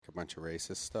bunch of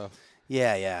racist stuff?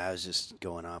 Yeah. I was just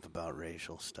going off about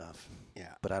racial stuff.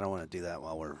 Yeah. But I don't want to do that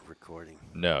while we're recording.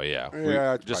 No,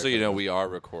 yeah. Just so you know, we are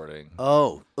recording.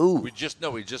 Oh, ooh. We just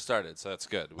started, so that's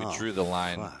good. We drew the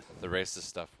line. Fuck. The racist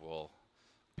stuff will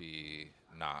be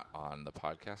not on the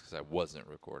podcast because I wasn't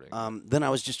recording. Then I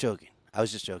was just joking. When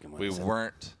we I said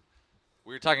weren't.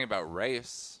 We were talking about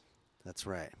race. That's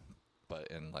right. But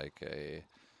in like a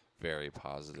very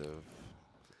positive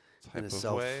In type a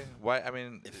of way. Why? I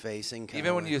mean, effacing.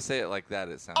 even when you say it like that,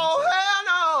 it sounds. Oh,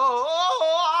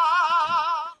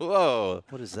 like, whoa!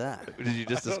 What is that? Did you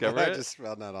just discover it? I just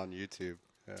found that on YouTube.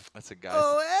 Yeah. That's a guy.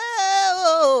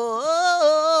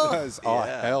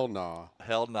 Hell no.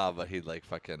 Hell no! But he like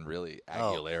fucking really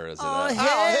Aguilera's it Oh, up.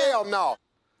 hell no.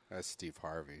 That's Steve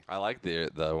Harvey. I like the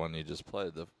one you just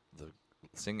played, the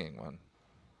singing one.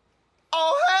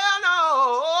 Oh, hell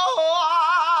no.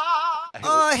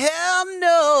 Oh, hell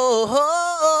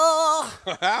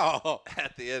no. Wow.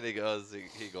 At the end, he goes,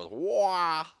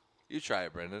 wah. You try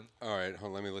it, Brendan. All right, hold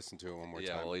on, let me listen to it one more time.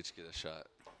 Yeah, we'll each get a shot.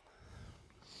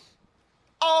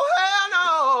 Oh,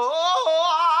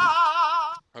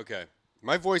 hell no. Okay.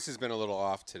 My voice has been a little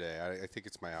off today. I think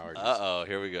it's my allergies. Uh-oh,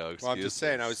 here we go. Well, I'm just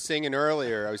saying, I was singing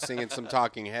earlier. I was singing some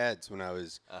Talking Heads when I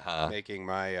was making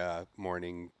my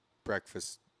morning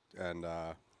breakfast and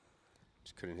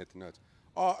just couldn't hit the notes.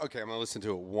 Oh, okay, I'm going to listen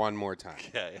to it one more time.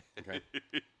 Okay.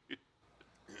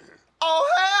 Oh,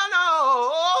 hell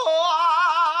no.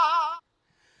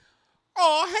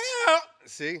 Oh, hell.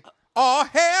 See? Oh,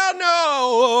 hell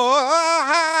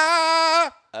no.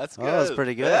 That's good. Oh, that's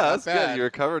pretty good. Yeah, that's Not bad. good. You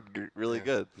recovered really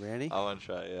good. Randy? I want to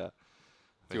try it, yeah.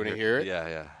 Do you want to hear it?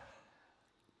 Yeah.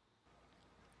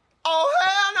 Oh,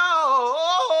 hell no.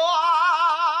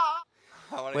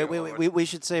 Wait. We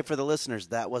should say for the listeners,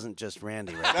 that wasn't just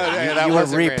Randy right No, there. yeah, that you were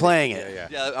wasn't Randy. replaying it. Yeah.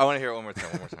 Yeah, I want to hear it one more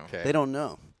time. Okay. They don't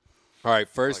know. All right,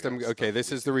 first,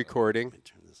 this is the recording. Let me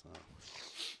turn this off.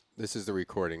 This is the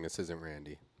recording. This isn't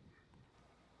Randy.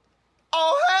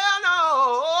 Oh, hell no.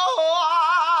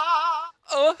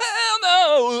 Oh, hell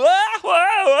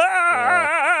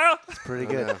no. It's pretty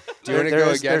good. Do you want to go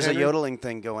again, There's a Henry? yodeling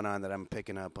thing going on that I'm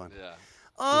picking up on. Yeah.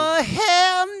 Oh,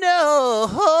 hell no.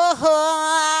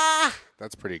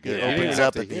 That's pretty good. It You didn't opens have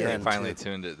up to at the hear it. end. Finally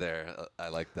tuned it there. I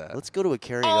like that. Let's go to a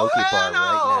karaoke bar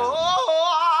right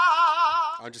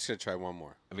I'm just going to try one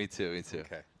more. Me too.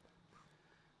 Okay.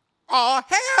 Oh,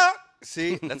 hell.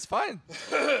 See? That's fine.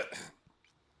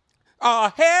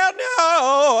 Oh, hell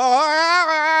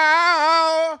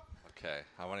no. Okay.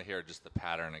 I want to hear just the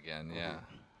pattern again. Yeah.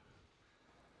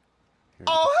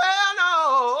 Oh, hell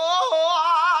no.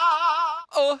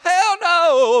 Oh, hell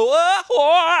no.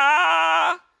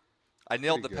 I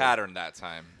nailed the good. pattern that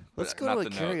time. Let's but go not to a the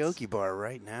karaoke notes. bar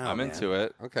right now. I'm man. into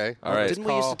it. Okay. All right. Didn't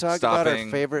we used to talk about our Stopping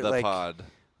favorite the pod.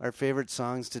 our favorite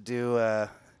songs to do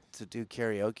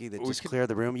karaoke that just clear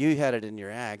the room? You had it in your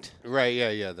act, Right,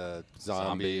 yeah. The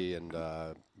zombie and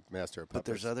Master of Puppets. but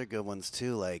there's other good ones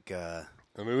too, like I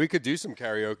mean, we could do some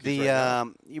karaoke. the right now.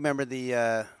 you remember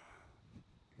the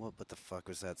what the fuck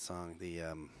was that song? The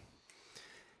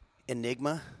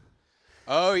Enigma.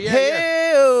 Oh, yeah.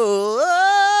 Hey, oh,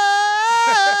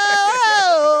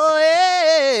 oh,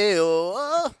 hey,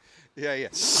 oh. Yeah.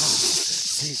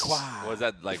 Was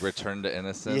that like Return to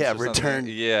Innocence? Yeah, or something? Return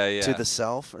Yeah. to the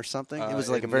self or something. It was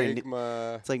like a very.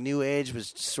 Enigma, It's like New Age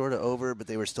was sort of over, but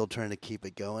they were still trying to keep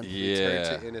it going. Return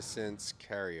Yeah. to Innocence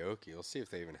karaoke. We'll see if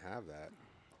they even have that.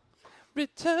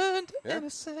 Return to Yeah.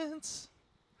 Innocence.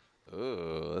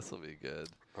 Ooh, this will be good.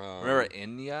 Remember? Remember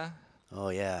Inya? Oh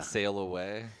yeah. Sail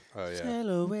Away? Oh, yeah. Sail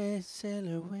away,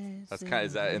 sail away. That's kind.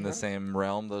 Is that in the same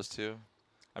realm? Those two?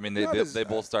 I mean, No, they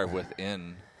both start with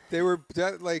in, They were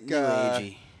that, like... New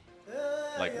agey.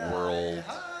 like world.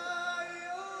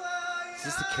 Is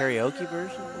this the karaoke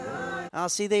version? Oh,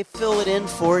 see, they fill it in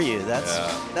for you. That's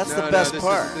No, the best this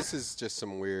part. This is just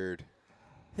some weird...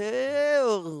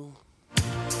 Ew.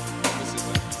 This is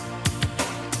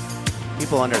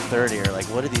People under 30 are like,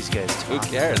 what are these guys Who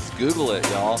talking? cares? Google it,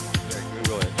 y'all. yeah,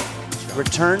 Google it.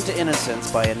 Return to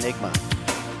Innocence by Enigma.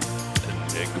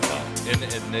 Enigma. In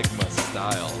Enigma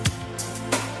style.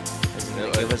 Is he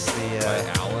going to give us By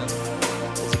the? Alan.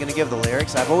 Is he going to give the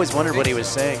lyrics? I've always wondered what he was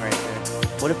saying right there.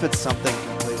 What if it's something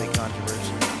completely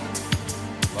controversial?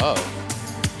 Love.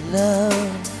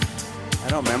 I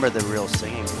don't remember the real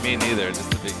singing. Me neither. Just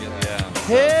the beginning. Yeah.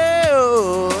 Hey,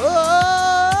 oh,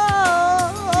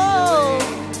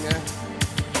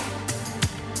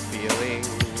 Feeling.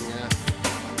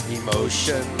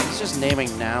 Emotion. He's just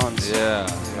naming nouns. Yeah.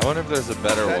 I wonder if there's a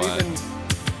better Not one. even...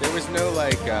 There was no,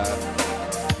 like...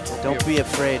 Don't be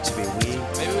afraid to be weak.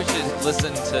 Maybe we should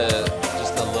listen to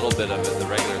just a little bit of it, the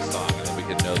regular song, and then we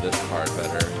could know this part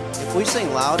better. If we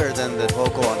sing louder than the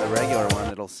vocal on the regular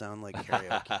one, it'll sound like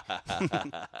karaoke.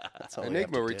 That's all we have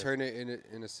Enigma, to do. Return to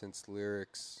Innocence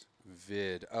lyrics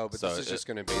vid. Oh, but So this is just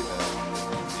going to be the...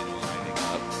 Lining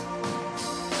up.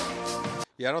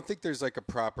 Yeah, I don't think there's like a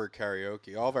proper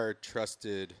karaoke. All of our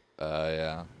trusted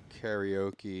Yeah.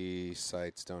 karaoke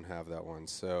sites don't have that one.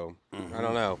 So, I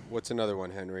don't know. What's another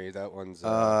one, Henry? That one's...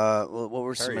 Well, what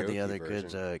were some of the karaoke other version.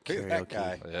 good Look at karaoke? that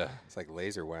guy. Yeah. It's like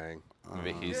Laser Wang.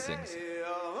 Maybe he sings.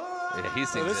 Yeah, he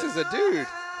sings. Oh, this it. is a dude.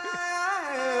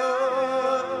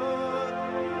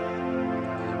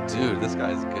 Dude, this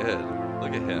guy's good.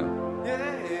 Look at him.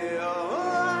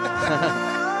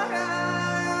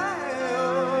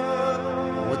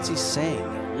 What's he saying?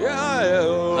 Yeah.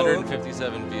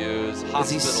 157 views.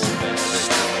 Hospital bed.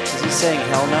 Is he saying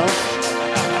hell no?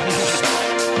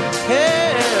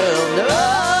 Hell no!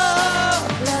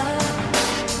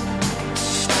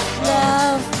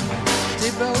 Love,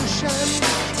 Devotion.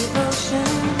 devotion,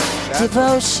 That's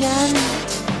devotion.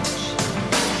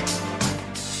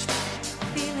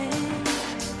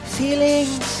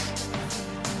 Feelings,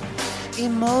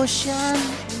 emotion,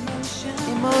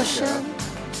 emotion.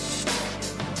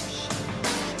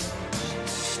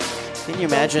 Can you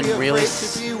imagine really?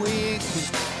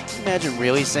 Imagine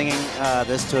really singing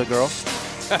this to a girl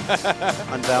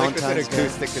on Valentine's Like with an Day.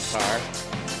 acoustic guitar.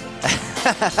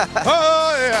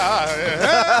 Oh, yeah.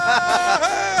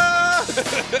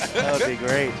 That would be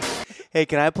great. Hey,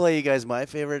 can I play you guys my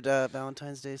favorite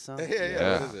Valentine's Day song?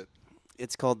 Yeah. What is it?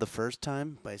 It's called "The First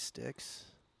Time" by Styx.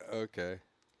 Okay.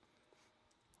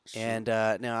 And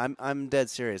now I'm dead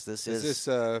serious. This Is is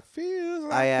this feels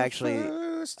like I the actually-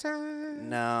 first time?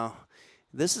 no.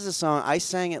 This is a song I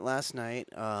sang it last night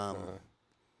to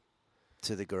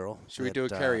the girl. Should we that, do a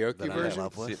karaoke that I'm in version?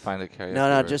 love with. See, find a karaoke. No,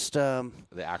 version. just the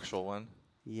actual one.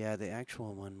 yeah, the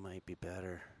actual one might be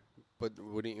better. But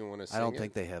wouldn't you want to sing I don't it?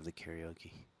 think they have the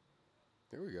karaoke.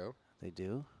 There we go. They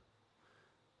do?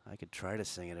 I could try to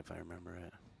sing it if I remember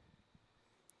it.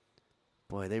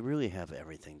 Boy, they really have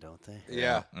everything, don't they?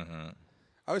 Yeah. Mm-hmm.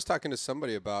 I was talking to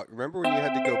somebody about, remember when you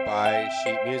had to go buy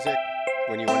sheet music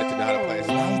when you wanted to know how to play a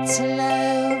song? Lights are low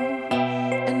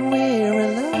and we're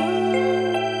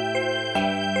alone.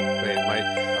 Wait, it might...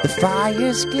 The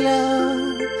fires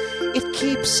glow, it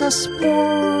keeps us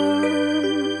warm.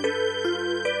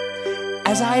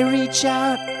 As I reach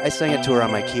out I sang it to her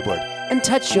on my keyboard. and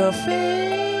touch your face,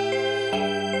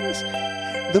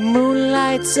 the moon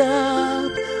lights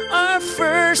up our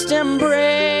first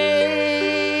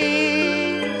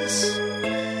embrace.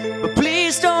 But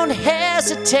please don't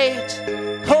hesitate,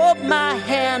 hold my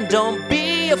hand, don't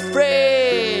be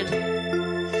afraid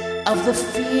of the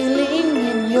feeling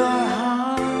in your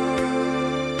heart.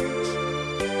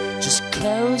 Just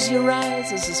close your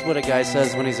eyes. This is what a guy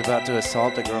says when he's about to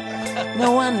assault a girl.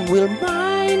 No one will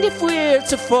mind if we're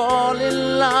to fall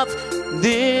in love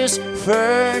this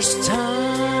first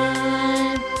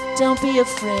time. Don't be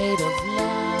afraid of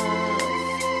love.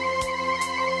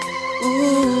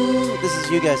 Ooh, This is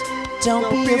you guys. don't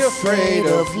be afraid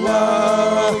of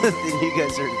love. You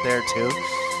guys are there too.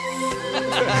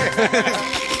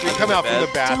 We come out from the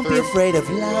Don't be bathroom. afraid of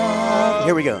love.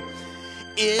 Here we go.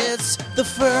 It's the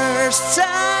first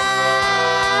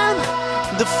time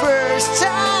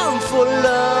for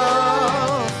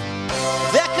love.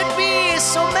 There could be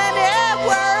so many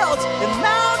worlds and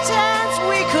mountains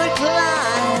we could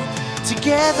climb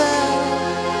together,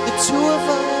 the two of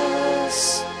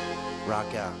us,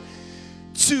 Rock out.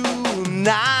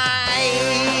 tonight.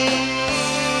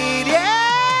 Yeah,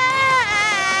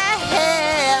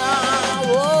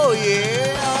 oh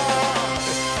yeah.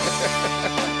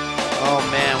 Oh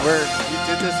man, we're You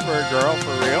did this for a girl,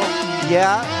 for real?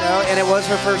 yeah, no, and it was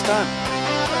her first time.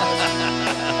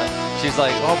 She's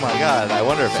like, oh my god, I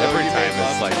wonder if every you time made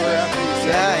love it's like to her this. after you sang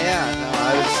Yeah, it? yeah. No,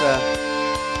 I was.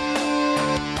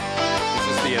 Is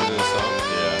this the end of the song?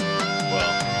 Yeah. Well,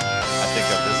 I think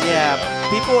of this Yeah, video.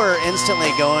 people were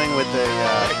instantly going with the.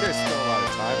 I think there's still a lot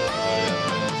of time left.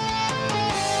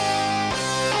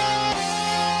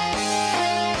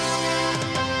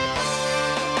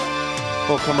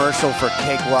 Full commercial for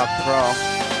Cakewalk Pro.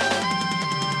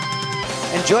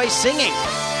 Enjoy singing.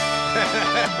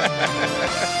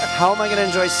 How am I going to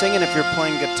enjoy singing if you're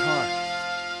playing guitar?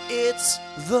 It's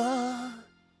the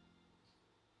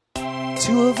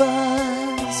two of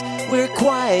us, we're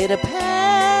quite a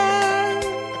pair.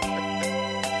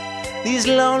 These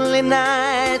lonely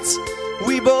nights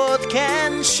we both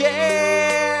can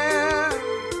share.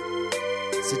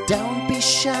 So don't be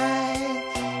shy,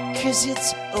 'cause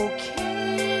it's okay.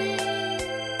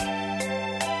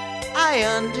 I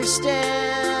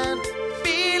understand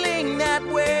feeling that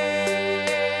way.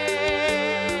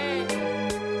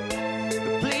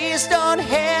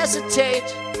 hesitate.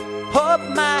 Hold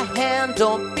my hand,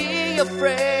 don't be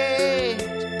afraid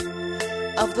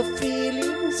of the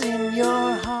feelings in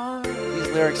your heart. These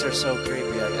lyrics are so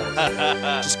creepy, I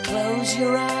guess. Just close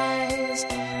your eyes,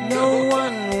 no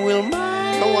one will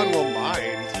mind. No one will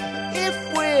mind. If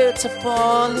we're to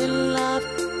fall in love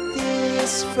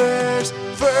this first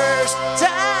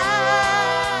time.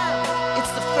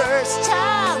 It's the first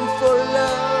time for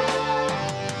love.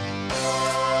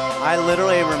 I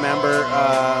literally remember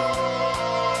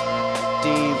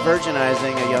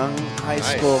de-virginizing a young high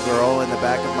school girl in the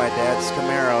back of my dad's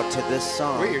Camaro to this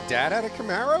song. Wait, your dad had a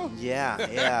Camaro? Yeah.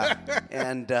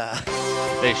 And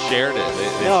They shared it.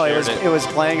 They no, shared it was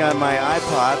playing on my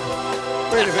iPod.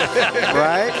 Wait a minute.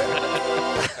 Right?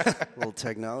 Little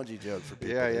technology joke for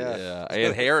people. Yeah, I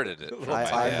inherited it.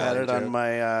 I had it on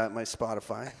my my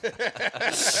Spotify.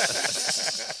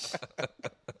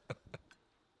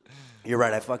 You're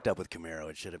right. I fucked up with Camaro.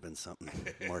 It should have been something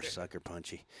more sucker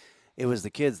punchy. It was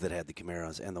the kids that had the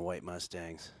Camaros and the white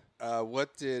Mustangs.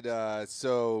 What did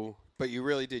but you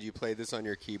really did. You played this on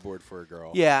your keyboard for a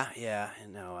girl. Yeah.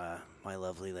 And now my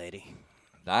lovely lady.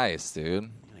 Nice, dude.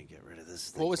 I'm gonna get rid of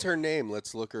this thing. What was her name?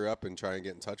 Let's look her up and try and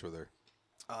get in touch with her.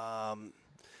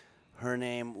 Her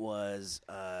name was.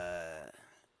 Oh,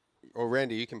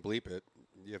 Randy, you can bleep it.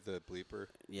 You have the bleeper.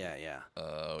 Yeah.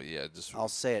 Oh, yeah. Just I'll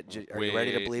say it. Are you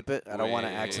ready to bleep it? I don't want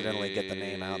to accidentally get the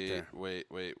name out there. Wait.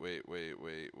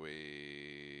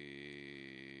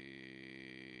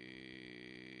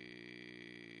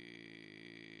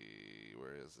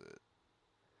 Where is it?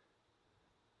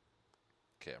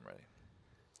 Okay, I'm ready.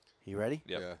 You ready?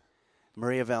 Yep. Yeah.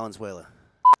 Maria Valenzuela.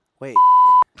 Wait,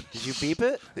 did you beep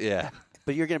it? Yeah.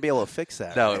 But you're going to be able to fix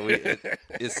that. No,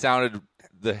 it sounded.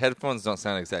 The headphones don't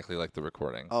sound exactly like the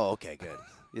recording. Oh, okay, good.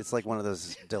 It's like one of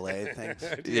those delay things.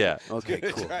 Yeah. Okay,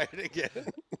 cool. Try it again.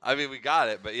 I mean, we got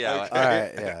it, but yeah. All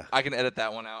right, yeah. I can edit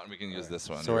that one out, and we can use this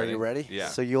one. So are you ready? Yeah.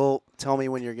 So you'll tell me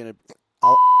when you're going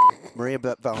to... Maria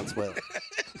Valenzuela.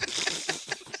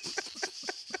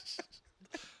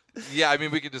 Yeah, I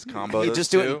mean, we could just combo You those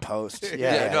just two. do it in post. Like if can you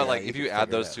add figure it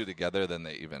those out. two together, then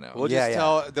they even out. We'll Yeah, just yeah.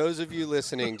 tell those of you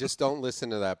listening, just don't listen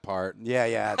to that part.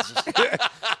 Yeah. It's just,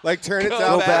 Like, turn it Go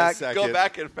down back- for a Go second.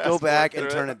 back and fast go back forward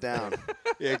and through turn it down.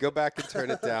 Yeah, go back and turn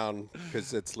it down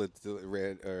because it's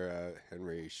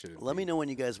Henry shouldn't. Let me know when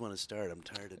you guys want to start. I'm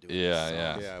tired of doing Yeah, this.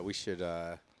 yeah. Yeah, we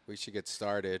should get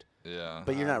started. Yeah.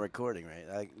 But you're not recording,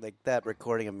 right? Like that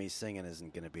recording of me singing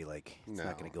isn't going to be like, it's No.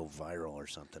 not going to go viral or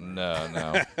something. No.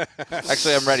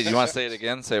 Actually, I'm ready. Do you want to say it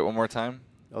again? Say it one more time.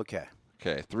 Okay.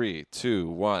 Okay, 3, 2,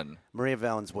 1. Maria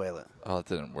Valenzuela. Oh, it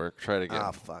didn't work. Try it again. Ah,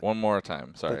 fuck. One more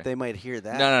time. Sorry. But they might hear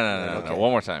that. No. Okay.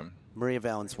 One more time. Maria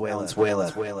Valenzuela.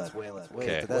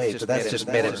 Okay. Wait, but that's just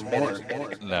made it more.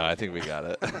 No, I think we got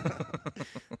it.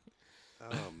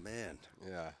 Oh, man.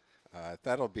 Yeah,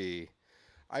 that'll be.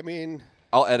 I mean,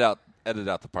 I'll edit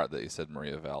out the part that you said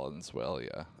Maria Valenzuela.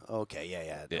 Yeah. Okay,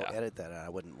 yeah. Don't Yeah. edit that out. I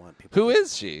wouldn't want people. Who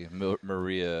is she?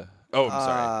 Maria. Oh, I'm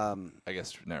sorry. I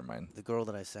guess never mind. The girl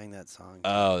that I sang that song.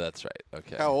 Oh, that's right.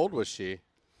 Okay. how old was she?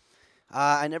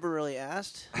 I never really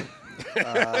asked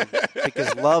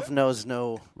because love knows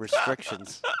no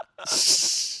restrictions.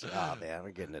 Oh man,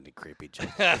 we're getting into creepy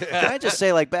jokes. Can I just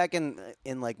say, like back in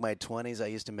like my 20s, I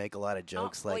used to make a lot of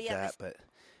jokes like that, but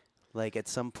like at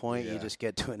some point you just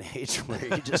get to an age where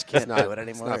you just can't do it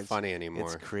anymore. It's not funny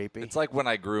anymore. It's creepy. It's like when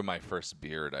I grew my first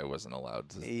beard, I wasn't allowed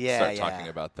to Yeah, start yeah. talking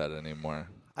about that anymore.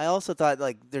 I also thought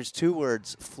like there's two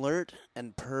words, flirt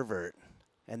and pervert,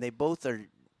 and they both are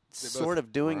sort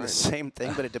of doing the same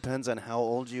thing, but it depends on how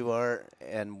old you are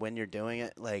and when you're doing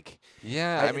it. Like,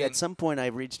 Yeah, I mean, at some point I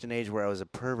reached an age where I was a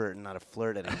pervert and not a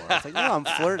flirt anymore. I was like, no, I'm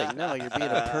flirting. No, you're being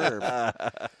a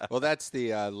perv. Well, that's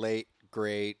the late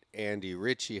great Andy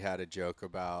Ritchie had a joke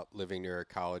about living near a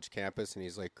college campus, and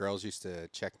he's like, girls used to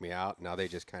check me out, now they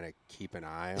just kind of keep an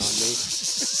eye on me.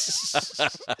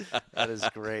 That is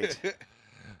great.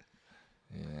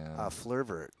 yeah.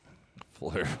 Flirvert.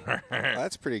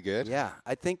 That's pretty good. Yeah,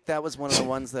 I think that was one of the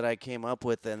ones that I came up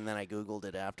with, and then I Googled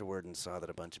it afterward and saw that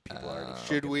a bunch of people already.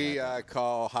 Should we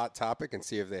call Hot Topic and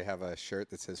see if they have a shirt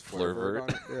that says Flirvert on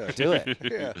it? Yeah. Do it.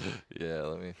 Yeah. Yeah,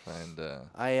 let me find.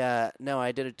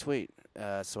 I did a tweet,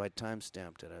 so I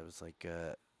time-stamped it. I was like,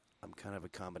 I'm kind of a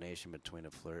combination between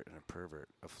a flirt and a pervert,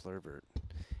 a flirvert.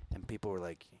 And people were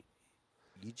like,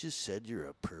 you just said you're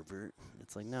a pervert?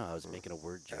 It's like, no, I was making a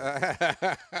word joke.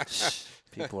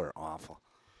 People are awful.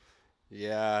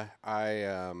 Yeah, well, I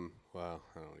don't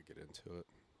want to get into it.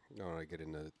 I don't want to get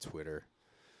into Twitter.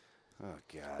 Oh,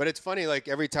 God. But it's funny, like,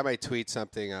 every time I tweet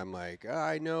something, I'm like,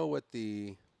 I know what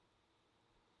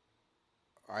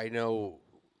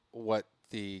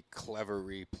the clever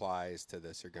replies to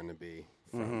this are going to be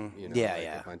from,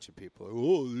 a bunch of people.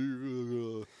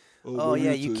 Oh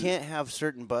yeah, you can't have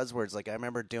certain buzzwords. Like I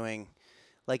remember doing,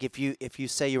 like if you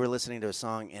say you were listening to a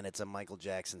song and it's a Michael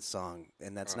Jackson song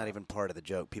and that's not even part of the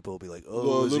joke, people will be like,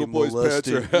 "Oh, is little he boy's pants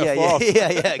molesting?" are half off.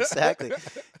 Yeah, exactly.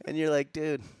 And you're like,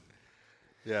 dude.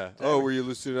 Yeah. Oh, were you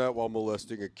listening to that while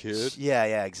molesting a kid?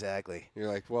 Yeah, exactly. You're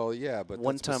like, well, yeah, but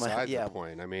One that's time beside the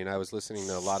point. I mean, I was listening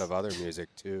to a lot of other music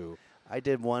too. I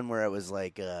did one where it was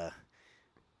like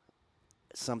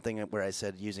something where I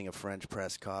said using a French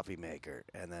press coffee maker,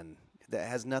 and then that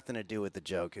has nothing to do with the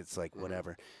joke. It's like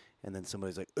whatever. And then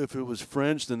somebody's like, if it was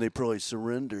French, then they probably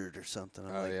surrendered or something.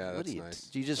 I'm like, yeah, what that's you, nice.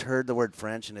 You just heard the word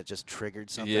French and it just triggered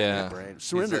something in Yeah. your brain.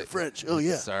 Surrender French. Oh,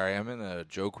 yeah. Sorry, I'm in a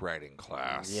joke writing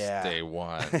class. Yeah. Day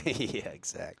one. Yeah,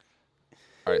 exactly.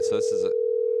 All right, so this is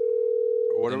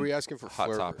What are we asking for? Hot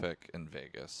Flurver? Topic in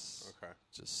Vegas. Okay.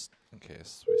 Just in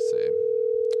case we say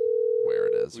where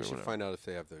it is We or should whatever. find out if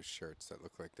they have those shirts that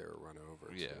look like they were run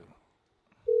over. Yeah. too.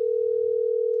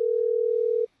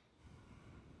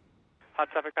 Hot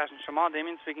Topic Fashion Jamal,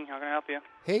 Damien speaking. How can I help you?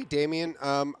 Hey, Damien.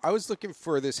 I was looking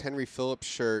for this Henry Phillips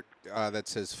shirt that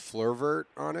says Flurvert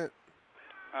on it.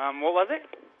 What was it?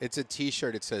 It's a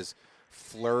T-shirt. It says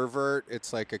Flurvert.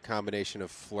 It's like a combination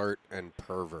of flirt and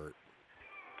pervert.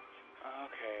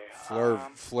 Okay.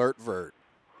 Flirtvert.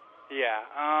 Yeah.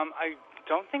 I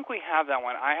don't think we have that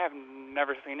one. I have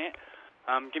never seen it.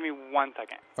 Give me 1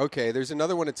 second. Okay, there's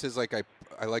another one that says like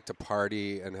I like to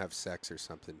party and have sex or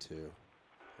something too.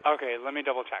 Okay, let me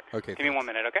double check. Okay, Give me 1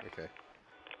 minute, okay? Okay.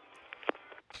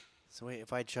 So wait,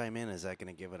 if I chime in, is that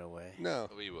going to give it away? No.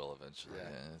 We will eventually. Yeah.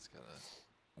 Yeah, it's got to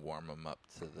warm them up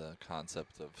to the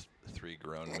concept of 3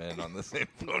 grown men on the same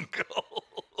phone call.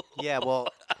 Yeah, well,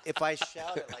 if I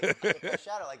shout it like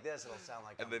this, it'll sound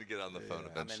like And then get on the phone I'm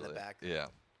in the eventually. background. Yeah.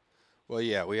 Well,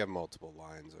 yeah, we have multiple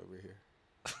lines over here.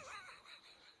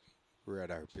 We're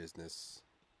at our business.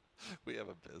 We have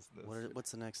a business. What's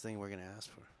the next thing we're going to ask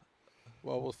for?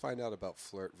 Well, we'll find out about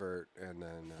Flirtvert and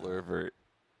then Flurvert.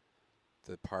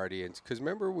 the party. And because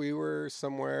remember, we were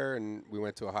somewhere and we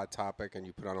went to a Hot Topic, and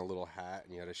you put on a little hat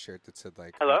and you had a shirt that said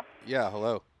like, Hello? Yeah,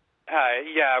 hello. Hi.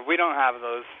 Yeah, we don't have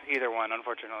those, either one,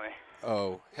 unfortunately.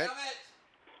 Oh,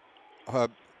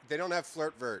 they don't have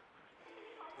Flirtvert.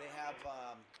 They have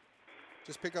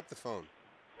Just pick up the phone.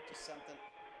 just something.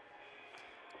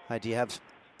 Hi, do you have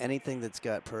anything that's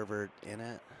got pervert in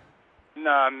it?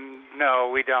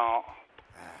 No, we don't.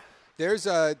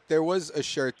 There was a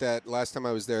shirt that last time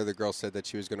I was there, the girl said that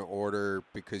she was going to order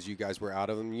because you guys were out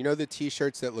of them. You know the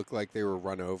T-shirts that look like they were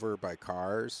run over by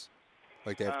cars,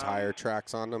 like they have tire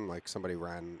tracks on them, like somebody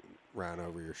ran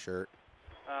over your shirt.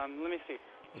 Let me see.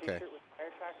 Okay. T-shirt with tire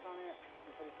tracks on it?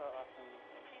 You said you saw it last time.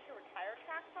 T-shirt with tire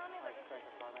tracks on it? Like Like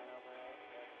a car ran over it.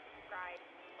 fried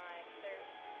mud. There's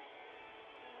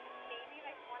maybe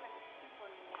like one that's super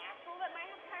natural that might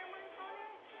have tire marks on it.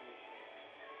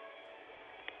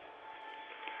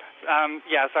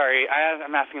 Yeah, sorry.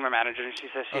 I'm asking my manager, and she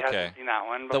says she Okay. hasn't seen that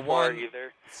one The before one-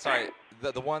 either. Sorry,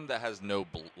 the one that has no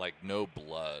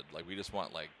blood. Like we just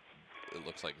want like it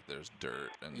looks like there's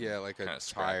dirt and Yeah, like a kinda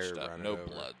tire scratched up. run No over.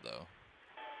 blood though.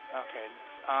 Okay.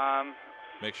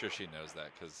 Make sure she knows that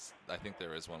because I think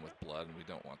there is one with blood and we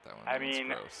don't want that one. I That one's mean,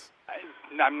 gross.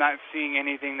 I'm not seeing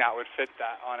anything that would fit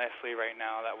that, honestly, right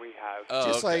now that we have. Oh,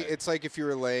 Just like okay. it's like if you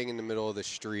were laying in the middle of the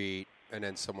street and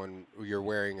then you're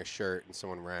wearing a shirt and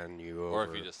someone ran you over. Or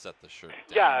if you just set the shirt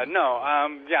down. Yeah, no,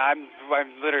 yeah, I'm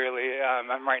literally,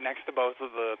 I'm right next to both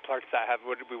of the parts that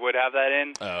we would have that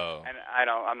in, Oh. and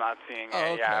I'm not seeing it.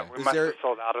 Oh, Yeah, okay. we Is must there- have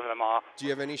sold out of them all. Do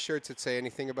you have any shirts that say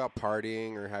anything about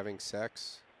partying or having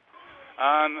sex?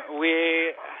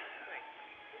 We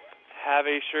have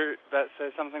a shirt that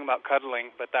says something about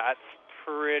cuddling, but that's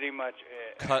pretty much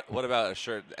it. What about a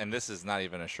shirt? And this is not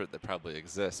even a shirt that probably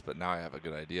exists, but now I have a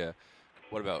good idea.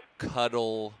 What about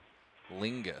cuddle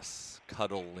lingus?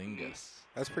 Cuddle lingus.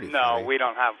 That's pretty No, funny. we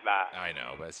don't have that. I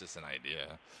know, but it's just an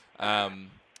idea.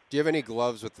 Do you have any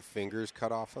gloves with the fingers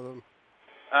cut off of them?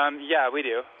 Yeah, we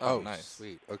do. Oh, nice.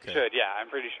 Sweet. Okay. Should, yeah, I'm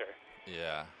pretty sure.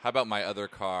 Yeah. How about my other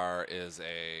car is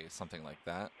something like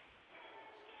that?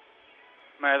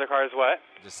 My other car is what?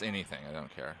 Just anything. I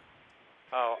don't care.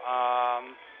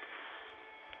 Oh,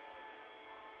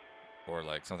 Or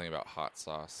like something about hot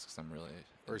sauce because I'm really.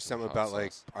 Or into something hot about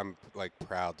like sauce. I'm like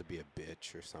proud to be a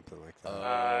bitch or something like that.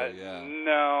 Oh, yeah.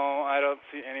 No, I don't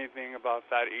see anything about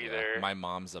that either. Yeah. My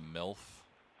mom's a MILF.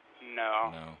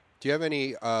 No. No. Do you have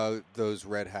any those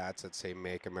red hats that say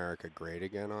 "Make America Great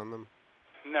Again" on them?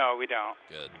 No, we don't.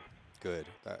 Good. Good.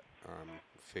 That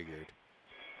figured.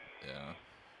 Yeah.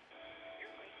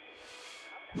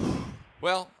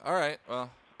 Well, all right. Well,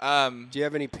 Do you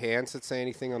have any pants that say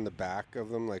anything on the back of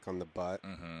them, like on the butt?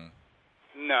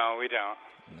 No, we don't.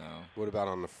 no, What about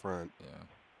on the front?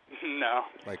 yeah, No.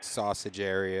 Like sausage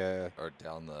area? or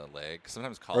down the leg.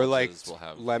 Sometimes Or colleges like will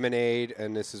have. lemonade,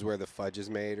 and this is where the fudge is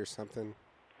made or something?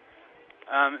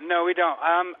 No, we don't.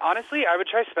 Honestly, I would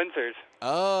try Spencer's.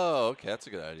 Oh, okay, that's a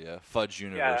good idea. Fudge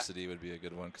University would be a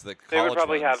good one because the They would college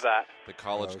probably ones, have that. The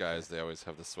college okay. guys, they always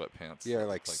have the sweatpants. Yeah,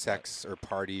 like that. sex or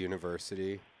party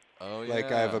university. Oh yeah.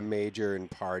 Like I have a major in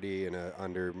party and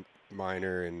a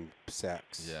minor in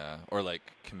sex. Yeah, or like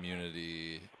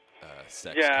community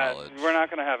sex Yeah, college. we're not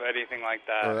going to have anything like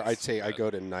that. Or I'd say I go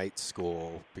to night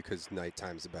school because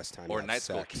nighttime's the best time to Or have night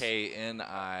sex. school,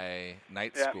 KNI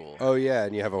night Yeah. school. Oh yeah,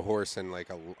 and you have a horse and like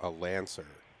a lancer.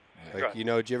 Yeah. Like Right. you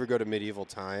know, did you ever go to medieval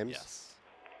times? Yes.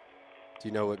 Do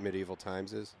you know what medieval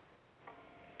times is?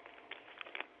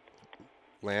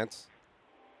 Lance?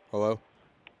 Hello?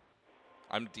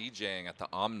 I'm DJing at the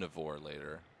Omnivore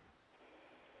later.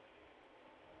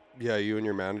 Yeah, you and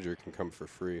your manager can come for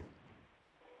free.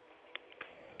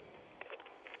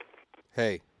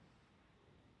 Hey.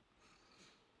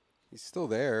 He's still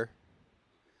there.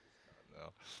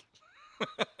 No.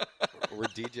 We're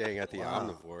DJing at the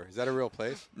Omnivore. Is that a real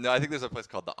place? No, I think there's a place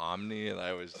called the Omni, and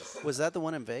I was just Was that the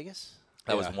one in Vegas?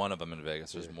 that was Yeah. one of them in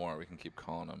Vegas. There's more. We can keep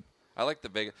calling them. I like the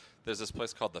Vegas. There's this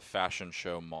place called the Fashion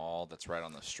Show Mall that's right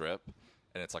on the Strip,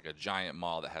 and it's like a giant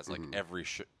mall that has like every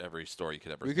store you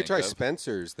could ever. We could think try of.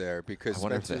 Spencer's there because I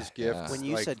wonder if they- Spencer's Gifts. yeah. When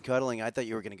you like, said cuddling, I thought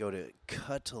you were going to go to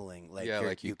cuddling. Like, Yeah, you're-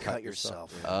 like you cut cut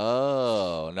yourself. yourself.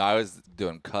 Oh no, I was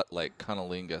doing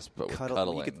cunnilingus, but with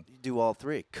cuddling. You could do all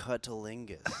three.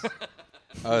 Cuddlingus.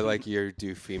 oh, like you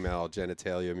do female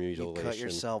genitalia You mutilation. cut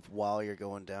yourself while you're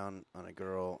going down on a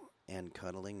girl and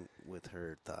cuddling with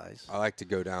her thighs. I like to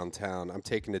go downtown. I'm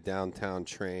taking the downtown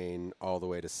train all the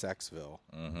way to Sexville.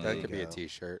 That could be a go.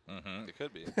 T-shirt. It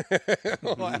could be.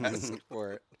 We'll ask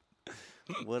for it.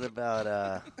 What about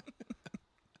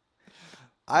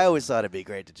I always thought it'd be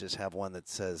great to just have one that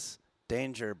says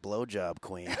 "Danger Blowjob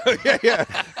Queen." yeah.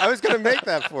 I was gonna make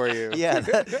that for you. Yeah,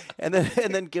 and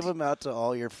then give them out to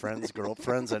all your friends'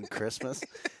 girlfriends on Christmas.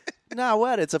 Nah,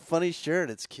 what? It's a funny shirt.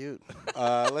 It's cute.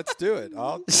 Let's do it.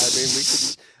 I mean, we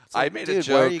could. I made Dude, a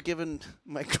joke. why are you giving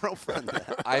my girlfriend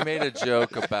that? I made a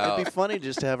joke about It'd be funny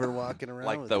just to have her walking around.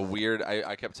 like with the it. weird.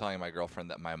 I kept telling my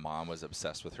girlfriend that my mom was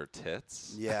obsessed with her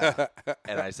tits. Yeah.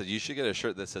 And I said, you should get a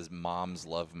shirt that says "Moms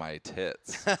love my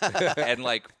tits." And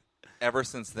like, ever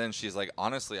since then, she's like,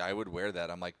 honestly, I would wear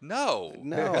that. I'm like, no,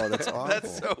 No, that's awful.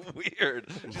 that's so weird.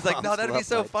 She's like, no, Moms that'd be love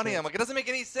so my funny. tits. I'm like, it doesn't make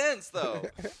any sense though.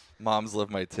 Moms love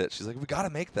my tits. She's like, we gotta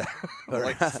make that. I'm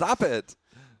like, stop it.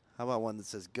 How about one that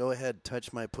says, "Go ahead,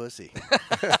 touch my pussy"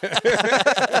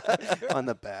 on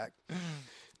the back?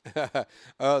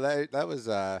 Oh, that was.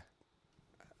 Oh,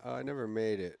 I never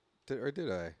made it. Or did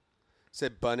I? It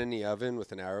said bun in the oven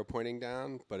with an arrow pointing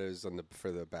down, but it was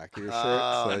for the back of your shirt,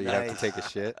 Oh, so you have to nice. take a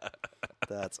shit.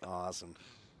 That's awesome.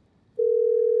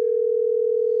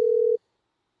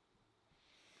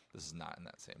 This is not in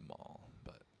that same mall,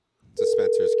 but It's a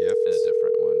Spencer's Gift. in a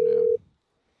different one. Yeah.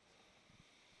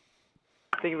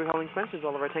 Thank you for calling Spencer's.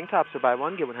 All of our tank tops are buy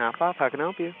one, get one half off. How can I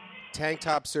help you? Tank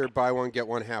tops are buy one get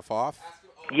one half off.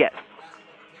 Yes.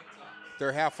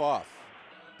 They're half off,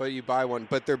 but you buy one.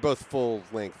 But they're both full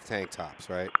length tank tops,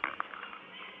 right?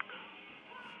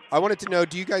 I wanted to know: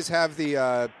 do you guys have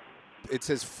the? It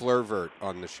says Flirvert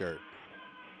on the shirt.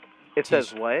 It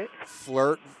says what?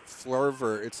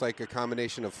 Flirvert. It's like a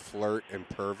combination of flirt and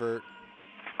pervert.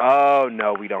 Oh,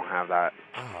 no, we don't have that.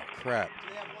 Oh crap!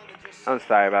 I'm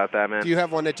sorry about that, man. Do you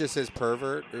have one that just says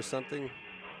pervert or something?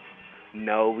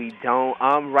 No, we don't.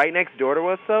 Right next door to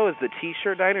us, though, is the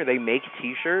T-shirt diner. They make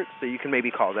T-shirts, so you can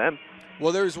maybe call them.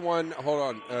 Well, there's one. Hold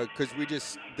on, because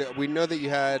we know that you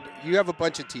have a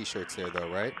bunch of T-shirts there, though,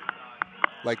 right?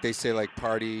 Like they say, like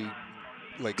party,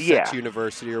 like sex Yeah.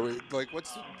 university, or like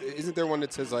isn't there one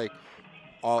that says like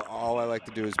all I like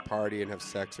to do is party and have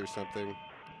sex or something?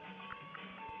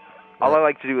 All I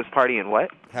like to do is party and what?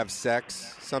 Have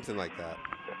sex, something like that.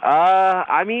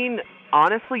 I mean,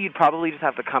 honestly, you'd probably just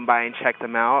have to come by and check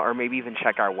them out, or maybe even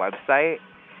check our website.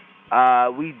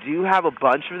 We do have a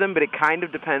bunch of them, but it kind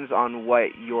of depends on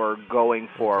what you're going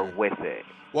for Okay. with it.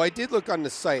 Well, I did look on the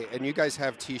site, and you guys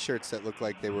have T-shirts that look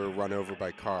like they were run over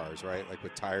by cars, right? Like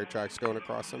with tire tracks going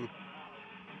across them.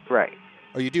 Right.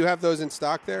 Oh, you do have those in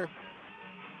stock there?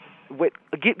 Wait,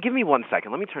 give me 1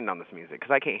 second. Let me turn down this music,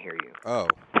 because I can't hear you. Oh.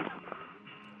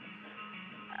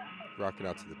 Rocking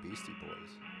out to the Beastie Boys.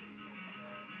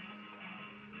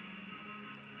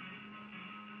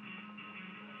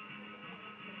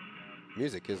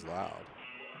 Music is loud.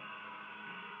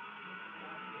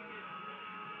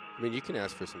 I mean, you can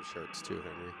ask for some shirts too,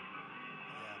 Henry.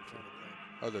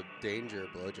 Oh, the Danger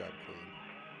Blowjob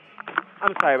Queen.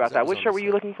 I'm sorry about that. was Which on shirt the were you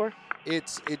site. looking for?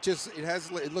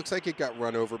 It looks like it got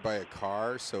run over by a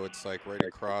car, so it's like right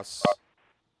across.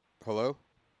 Hello?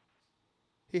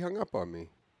 He hung up on me.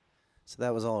 So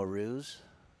that was all a ruse?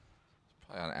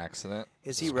 Probably on accident.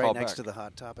 Is he Just right call next back. to the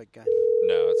Hot Topic guy?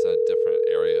 No, it's a different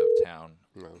area of town.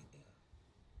 No.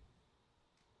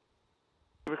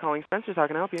 We're calling Spencer's. How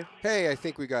can I help you? Hey, I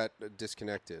think we got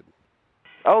disconnected.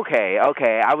 Okay.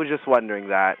 I was just wondering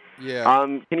that. Yeah.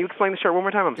 Can you explain the shirt one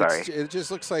more time? I'm sorry. It just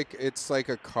looks like it's like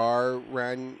a car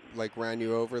ran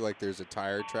you over. Like there's a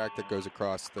tire track that goes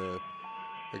across the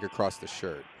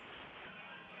shirt.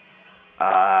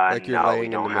 Like you're No, laying we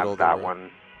in the don't middle have of the that road.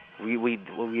 one.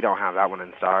 We don't have that one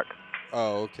in stock.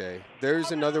 Oh, okay.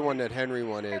 There's another one that Henry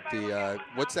wanted. The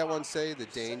what's that one say? The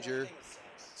Danger. It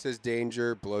says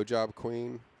Danger Blowjob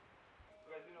Queen.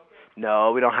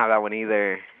 No, we don't have that one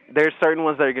either. There's certain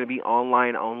ones that are going to be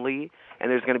online only, and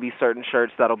there's going to be certain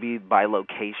shirts that'll be by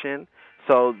location.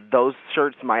 So those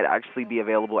shirts might actually be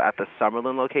available at the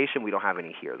Summerlin location. We don't have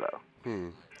any here,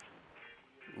 though.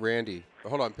 Randy,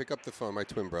 hold on. Pick up the phone. My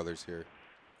twin brother's here.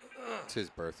 It's his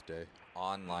birthday.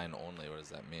 Online only. What does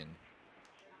that mean?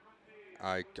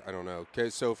 I don't know. Okay,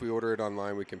 so if we order it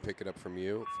online, we can pick it up from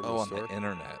you from the on store. the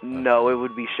internet. No, it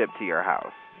would be shipped to your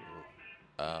house.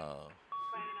 Oh.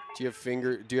 Do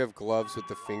you have gloves with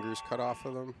the fingers cut off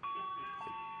of them?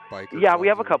 Like biker Yeah, we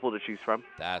have a gloves or- couple to choose from.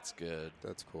 That's good.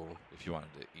 That's cool. If you wanted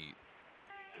to eat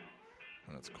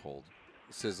when it's cold.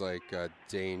 This is like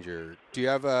Danger. Do you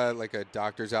have like a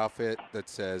doctor's outfit that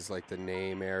says like the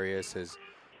name area says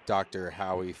Dr.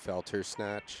 Howie Felter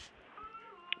Snatch?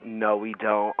 No, we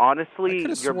don't. Honestly, I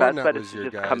could've your sworn best that bet was is your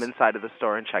to just guys'. come inside of the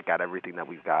store and check out everything that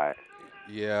we've got.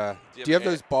 Yeah. Do Do you you have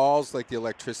have those balls, like the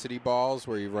electricity balls,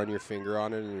 where you run your finger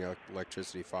on it and the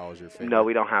electricity follows your finger? No,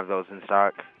 we don't have those in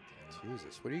stock.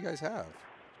 Jesus, what do you guys have?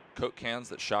 Coke cans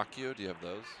that shock you. Do you have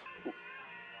those?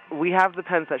 We have the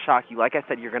pens that shock you. Like I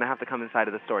said, you're going to have to come inside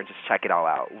of the store and just check it all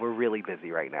out. We're really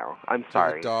busy right now. I'm Do you have a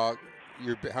sorry. dog.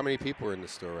 How many people are in the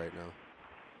store right now?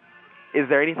 Is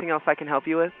there anything else I can help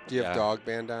you with? Do you have Yeah. dog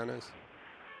bandanas?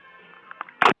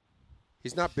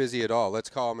 He's not busy at all. Let's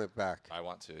call him back. I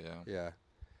want to, yeah. Yeah.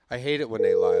 I hate it when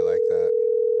they lie like that.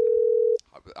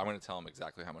 I'm going to tell him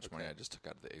exactly how much money I just took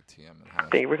out of the ATM. And how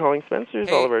much. Thank you for calling Spencer's.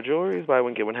 Hey. All of our jewelry is buy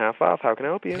one, get one half off. How can I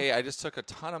help you? Hey, I just took a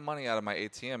ton of money out of my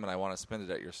ATM and I want to spend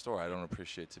it at your store. I don't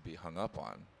appreciate to be hung up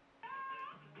on.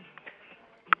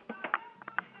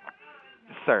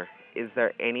 Sir, is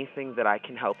there anything that I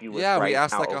can help you with Yeah, right we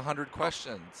asked now? like 100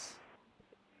 questions.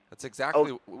 That's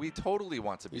exactly. We totally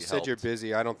want to be. You said you're helped.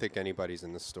 busy. I don't think anybody's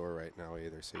in the store right now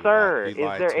either. So Sir, you is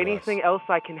lied there to us. anything else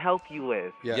I can help you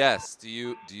with? Yeah. Yes. Do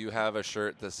you have a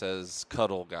shirt that says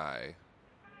 "Cuddle Guy"?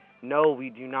 No, we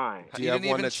do not. Do you You have didn't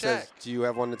one even that says? check. Do you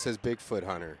have one that says Bigfoot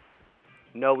Hunter?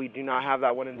 No, we do not have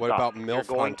that one in What stock. about You're MILF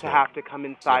going Hunter? to have to come Do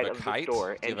you inside have a of kite? the store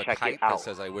Do you and have a check kite it out. that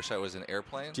says "I wish I was an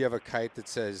airplane"? Do you have a kite that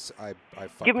says I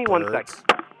fuck Give me 1 birds?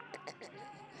 sec.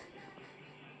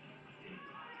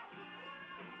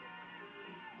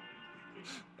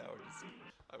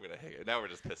 I'm gonna hang it. Now we're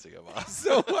just pissing him off.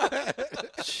 So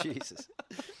what? Jesus.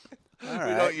 All We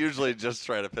right. don't usually just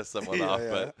try to piss someone Yeah, off,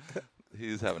 yeah. but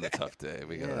he's having a tough day.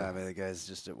 We gotta. Yeah, I mean, the guy's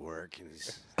just at work, and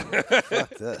he's fuck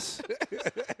this.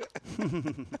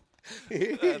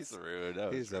 That's rude. That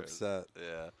was He's rude. upset.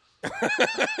 Yeah.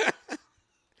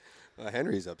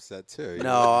 Henry's upset too. You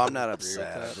No, I'm not agree with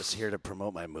upset. that? I'm just here to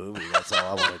promote my movie. That's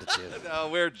all I wanted to do. No,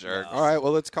 we're jerks. All right,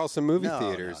 well, let's call some movie No,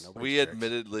 theaters. no, nobody's We jerks.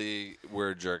 admittedly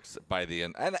were jerks by the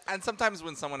end, and sometimes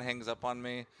when someone hangs up on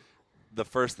me, the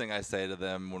first thing I say to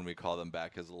them when we call them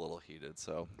back is a little heated.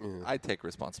 So I take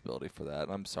responsibility for that.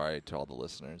 I'm sorry to all the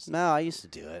listeners. No, I used to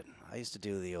do it. I used to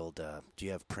do the old, do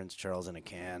you have Prince Charles in a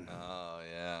can? Oh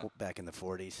yeah, Back in the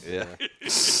 40s. yeah,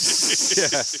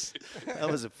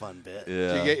 That was a fun bit.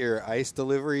 yeah. Did you get your ice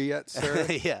delivery yet, sir?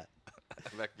 Yeah.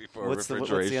 Back before What's the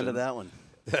refrigeration. end of that one?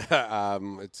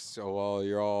 It's well,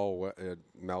 you're all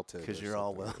melted. Because or you're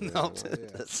all well something. Yeah, melted. yeah.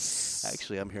 That's-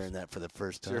 Actually, I'm hearing that for the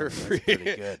first time. Did you ever That's free- pretty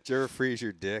good. Did you ever freeze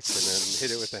your dick and then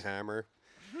hit it with a hammer?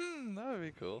 That would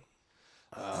be cool.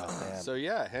 Oh, man. So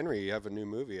yeah, Henry, you have a new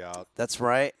movie out. That's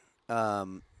right.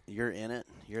 You're in it.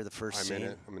 You're the first I'm scene. in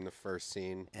it. I'm in the first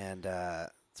scene. And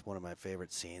it's one of my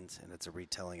favorite scenes, and it's a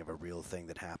retelling of a real thing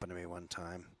that happened to me one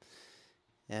time.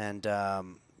 And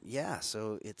yeah,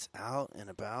 so it's out and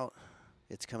about.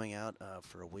 It's coming out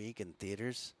for a week in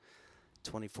theaters,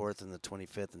 24th and the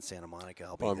 25th in Santa Monica.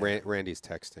 I'll be Oh, there. Randy's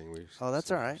texting. Oh, that's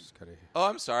all right. just gotta- Oh,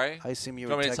 I'm sorry. I assume you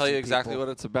Do you were want me to tell you texting exactly people.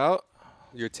 what it's about?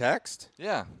 Your text?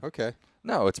 Yeah. Okay.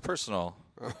 No, it's personal.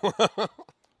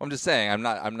 I'm just saying, I'm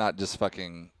not just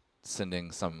fucking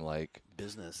sending some like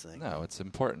business thing. No, it's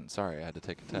important. Sorry, I had to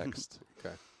take a text.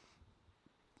 Okay.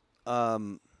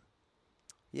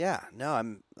 Yeah,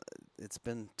 no, it's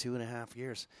been 2.5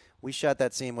 years. We shot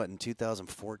that scene in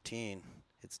 2014.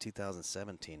 It's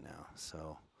 2017 now,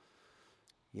 so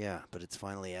yeah, but it's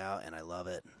finally out and I love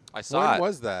it. I saw it. When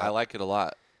was that? I like it a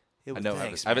lot. It I know.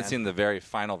 thanks, I haven't man. seen the very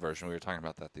final version. We were talking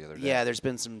about that the other day. Yeah, there's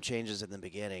been some changes in the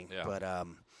beginning, Yeah.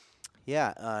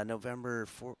 but November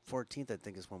 14th I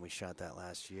think is when we shot that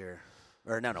last year.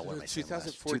 Or no, what am I saying?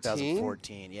 2014?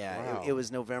 2014, yeah. Wow. It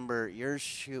was November. Your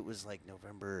shoot was like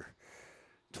November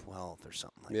 12th or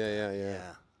something like Yeah, that.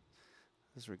 yeah.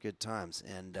 Those were good times.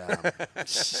 And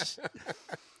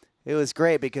it was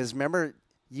great because remember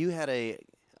you had a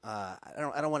I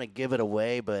don't want to give it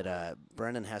away, but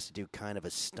Brendan has to do kind of a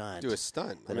stunt. Do a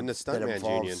stunt. I'm that in the that Stuntman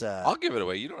involves, Union. I'll give it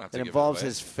away. You don't have to It give involves it away.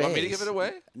 his face. Want me to give it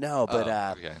away? No, but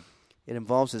okay. it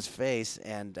involves his face,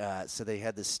 and so they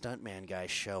had this stuntman guy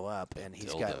show up, and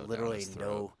he's Dildo got down literally his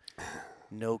throat.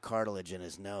 no cartilage in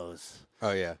his nose.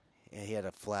 Oh yeah. And he had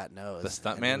a flat nose. The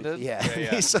stuntman did? Yeah. Yeah, yeah.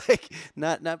 He's like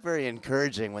not very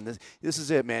encouraging when this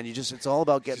is it, man. It's all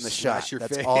about getting Just the shot. smash your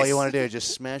That's face. all you want to do.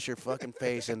 Just smash your fucking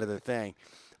face into the thing.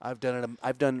 I've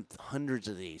done hundreds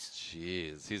of these.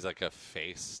 Jeez, he's like a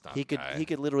face stunt He guy.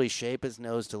 could literally shape his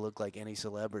nose to look like any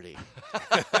celebrity.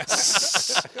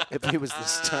 If he was the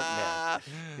stuntman.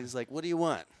 He's like, "What do you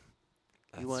want?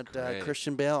 That's You want great.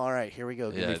 Christian Bale? All right, here we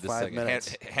go. Give me just 5 like,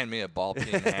 minutes." hand me a ball peen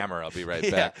hammer. I'll be right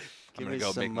Yeah. back. Give I'm me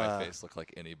gonna go make some, my face look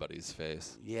like anybody's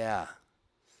face. Yeah,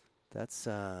 that's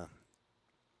a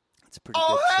pretty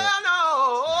Oh, good shot. hell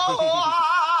no.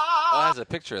 Oh, it has a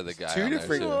picture of the guy. Two on there,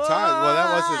 different too. times.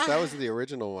 Well, that wasn't the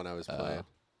original one I was playing.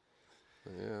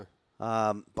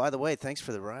 Yeah. By the way, thanks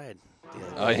for the ride.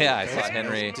 Oh yeah, I saw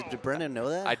Henry. Did Brendan know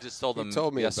that? I just told him. He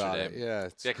told me yesterday. about it. Yeah,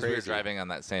 it's because we were crazy. driving on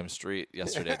that same street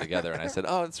yesterday together, and I said,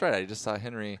 "Oh, that's right. I just saw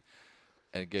Henry,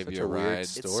 and gave Such you a a weird ride."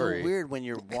 It's story. so weird when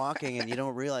you're walking and you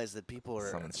don't realize that people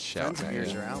are Someone's friends shouting of at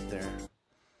yours you. are out there.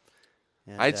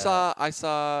 And, I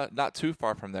saw not too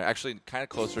far from there, actually, kind of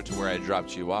closer to where I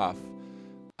dropped you off,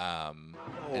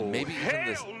 and maybe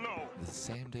even the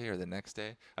same day or the next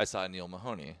day, I saw Neil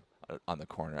Mahoney on the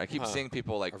corner. I keep seeing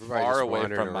people like Everybody far just away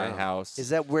wandering from my around. house. Is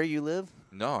that where you live?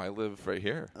 No, I live right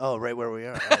here. Oh, right where we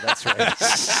are. Oh, that's right.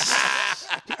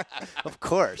 Of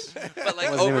course. But like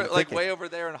Wasn't over, even like thinking. way over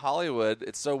there in Hollywood,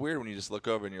 it's so weird when you just look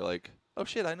over and you're like, "Oh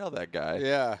shit, I know that guy."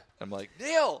 Yeah. I'm like,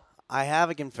 Neil. I have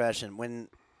a confession. When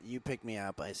you picked me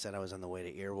up, I said I was on the way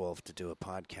to Earwolf to do a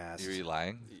podcast. Are you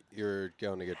lying? You're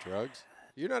going to get drugs?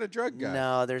 You're not a drug guy.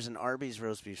 No, there's an Arby's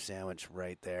roast beef sandwich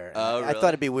right there. And Oh, I really? thought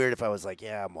it'd be weird if I was like,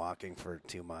 yeah, I'm walking for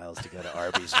 2 miles to go to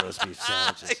Arby's roast beef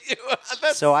sandwiches.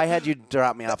 So I had you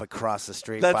drop me off across the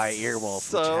street That's by Earwolf,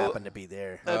 so- which happened to be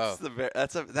there.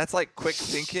 That's like quick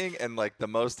thinking and like the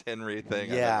most Henry thing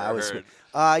Yeah, I've I ever was. heard.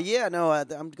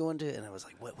 I'm going to, and I was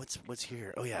like, what's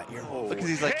here? Oh yeah, Earwolf. Because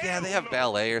he's like, yeah, they have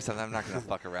ballet or something. I'm not gonna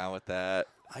fuck around with that.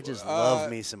 I just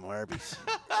love me some Arby's.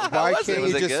 Why was it? can't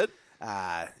Was you it just good?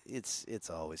 It's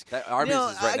always. That Arby's is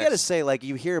right I gotta next- say, like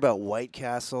you hear about White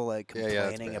Castle, like Yeah, that's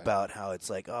complaining bad. about how it's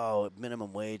like, oh,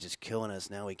 minimum wage is killing us.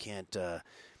 Now we can't.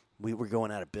 We're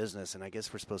going out of business, and I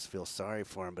guess we're supposed to feel sorry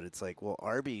for them, but it's like, well,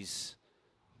 Arby's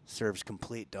serves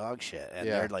complete dog shit, and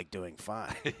Yeah. they're like doing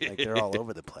fine. Like they're all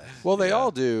over the place. Well, they Yeah.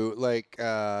 all do. Like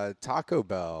Taco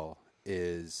Bell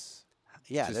is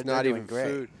Yeah, just they're not doing even great.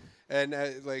 food. And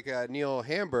Neil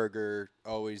Hamburger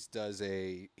always does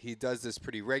this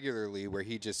pretty regularly where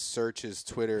he just searches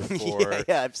Twitter for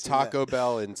Yeah, I've seen Taco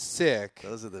Bell and sick.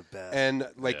 Those are the best. And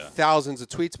Yeah. thousands of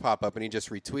tweets pop up and he just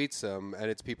retweets them and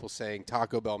it's people saying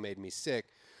Taco Bell made me sick.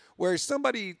 Where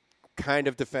somebody kind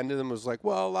of defended them was like,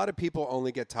 well, a lot of people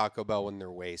only get Taco Bell when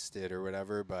they're wasted or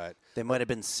whatever, but They might have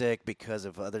been sick because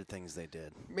of other things they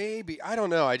did. maybe I don't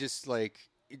know. I just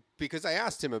because I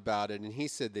asked him about it, and he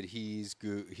said that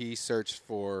he searched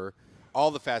for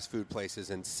all the fast food places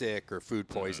and sick or food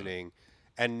poisoning,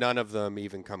 and none of them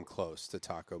even come close to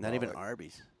Taco Bell. Not even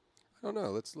Arby's. I don't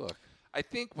know. Let's look. I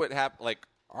think what happened, like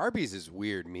Arby's is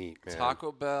weird meat, man.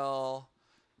 Taco Bell,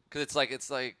 because it's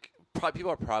like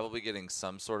people are probably getting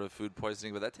some sort of food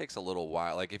poisoning, but that takes a little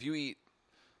while. Like if you eat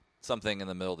something in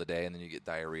the middle of the day and then you get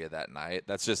diarrhea that night,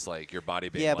 that's just like your body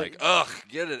being Yeah, but- like, ugh,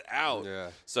 get it out.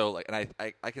 Yeah. So like, and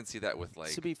I can see that with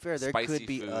like. To be fair, there spicy could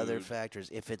be food. other factors.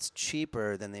 If it's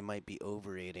cheaper, then they might be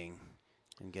overeating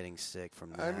and getting sick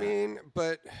from that. I mean,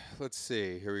 but let's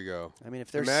see. Here we go. I mean, if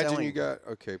they're Imagine selling, you got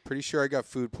pretty sure I got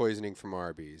food poisoning from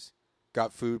Arby's.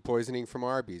 Got food poisoning from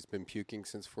Arby's. Been puking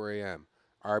since 4 a.m.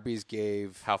 Arby's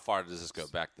gave. How far does this go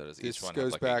back? Though does This each one goes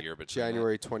have like back a year between?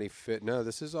 January 25th. No,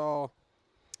 this is all.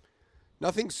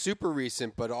 Nothing super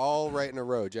recent, but all right in a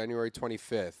row. January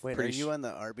 25th. Wait, Pretty are you on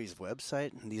the Arby's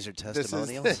website? And these are This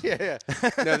testimonials? is, yeah.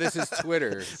 No, this is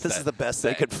Twitter. This is the best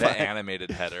they could The find. animated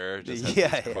header just has Yeah,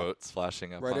 these yeah. quotes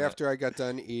flashing up. Right on after I got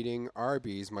done eating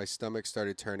Arby's, my stomach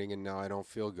started turning, and now I don't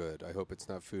feel good. I hope it's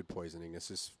not food poisoning. This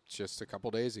is just a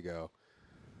couple days ago.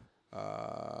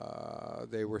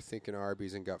 They were thinking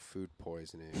Arby's and got food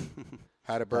poisoning.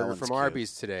 Had a burger one's from cute.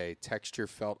 Arby's today. Texture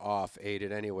felt off. Ate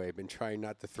it anyway. Been trying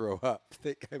not to throw up.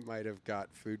 Think I might have got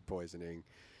food poisoning.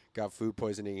 Got food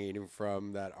poisoning eating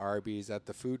from that Arby's at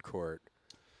the food court.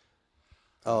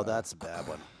 Oh, that's a bad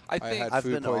one. I I think had I've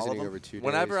food been to all of poisoning them. over 2 days.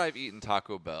 whenever I've eaten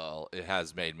Taco Bell, it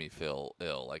has made me feel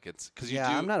ill. Like it's because you Yeah,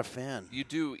 do. I'm not a fan. You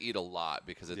do eat a lot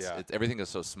because Yeah. it's everything is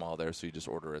so small there, so you just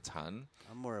order a ton.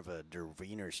 I'm more of a Der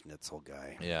Wiener Schnitzel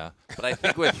guy. Yeah, but I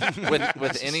think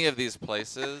with any of these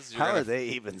places, you're How gonna are they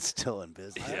even still in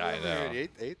business? Yeah, I know.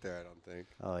 Ate there, I don't think.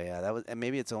 Oh yeah, that was. And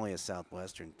maybe it's only a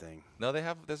Southwestern thing. No, they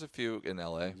have. There's a few in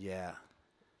L.A. Yeah.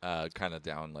 Kind of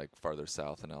down like farther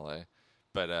south in L.A.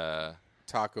 But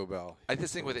Taco Bell. I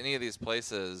just think with any of these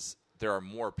places, there are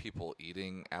more people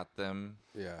eating at them.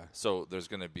 Yeah. So there's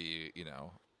going to be,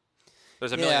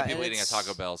 there's a Yeah, million and people eating at it's-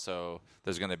 Taco Bell, so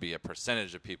there's going to be a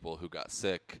percentage of people who got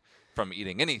sick from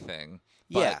eating anything.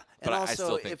 But, Yeah, but and I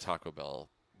still also think if- Taco Bell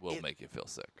will if- make you feel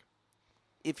sick.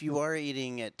 If you are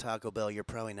eating at Taco Bell, you're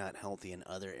probably not healthy in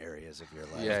other areas of your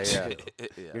life. Yeah.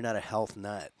 You're not a health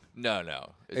nut. No.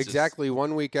 It's just- Exactly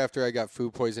 1 week after I got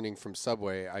food poisoning from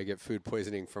Subway, I get food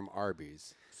poisoning from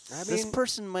Arby's. I This mean,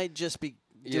 person might just be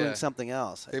doing Yeah. something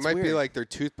else. they It's might be weird. like their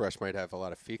toothbrush might have a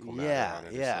lot of fecal matter Yeah, on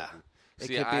it. yeah. Or something. It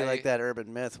See, could be like I- that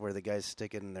urban myth where the guys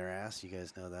stick it in their ass. You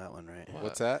guys know that one, right?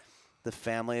 What's that? The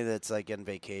family that's like in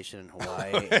vacation in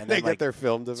Hawaii, and they then get like their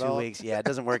film 2 developed. weeks. Yeah, it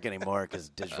doesn't work anymore because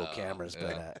digital cameras.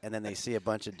 But yeah. and then they see a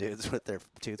bunch of dudes with their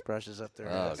toothbrushes up their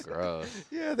Oh, ass. gross.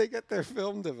 Yeah, they get their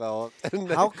film developed.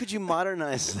 And How could you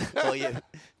modernize that? Well, you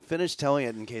finish telling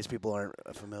it in case people aren't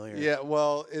familiar. Yeah,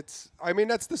 well,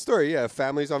 that's the story. Yeah,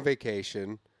 families on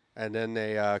vacation, and then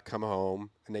they come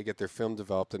home and they get their film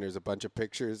developed, and there's a bunch of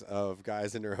pictures of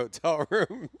guys in their hotel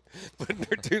room putting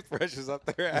their toothbrushes up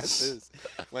their asses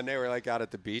when they were like out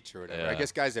at the beach or whatever. I Yeah.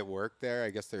 guess guys that work there, I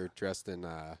guess they're dressed in,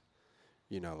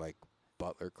 like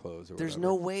butler clothes or There's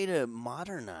whatever. no way to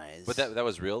modernize. But that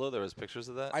was real, though? There was pictures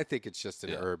of that? I think it's just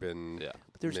an Yeah. urban. Yeah.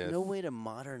 But there's myth. no way to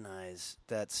modernize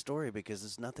that story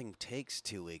because nothing takes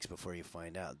 2 weeks before you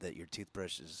find out that your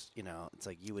toothbrush is, it's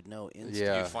like you would know instantly.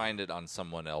 Yeah. You find it on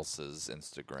someone else's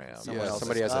Instagram. Someone Yeah, else's-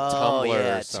 somebody has a oh, Tumblr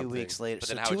yeah, or something. 2 weeks later. But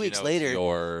So then how 2 would you weeks know it's later,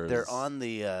 yours? they're on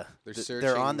the They're they're searching-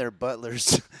 on their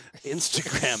butler's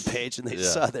Instagram page and they Yeah.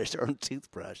 saw their own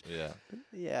toothbrush. Yeah.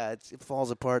 Yeah, it falls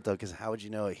apart though because how would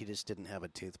you know he just didn't have a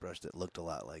toothbrush that looked a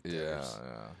lot like theirs?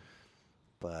 Yeah.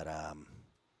 But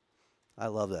I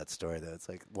love that story though. It's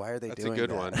like why are they That's a doing good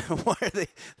that? one. Why are they?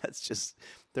 That's just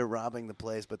they're robbing the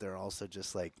place, but they're also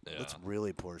just like let's Yeah.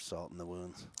 really pour salt in the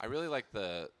wounds. I really like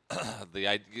the the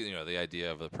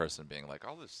idea of the person being like,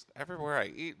 all this everywhere I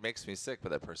eat makes me sick,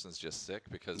 but that person's just sick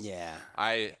because Yeah.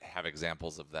 I have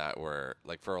examples of that where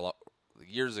like for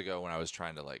years ago when I was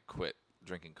trying to like quit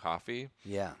drinking coffee,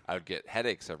 Yeah. I would get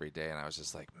headaches every day, and I was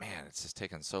just like, man, it's just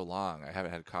taking so long. I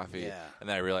haven't had coffee, Yeah. and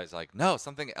then I realized like, no,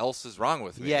 something else is wrong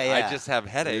with me. Yeah, yeah. I just have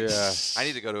headaches. Yeah. I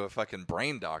need to go to a fucking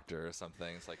brain doctor or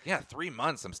something. It's like, yeah, 3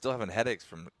 months, I'm still having headaches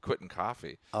from quitting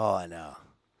coffee. Oh, I know.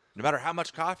 No matter how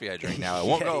much coffee I drink now, it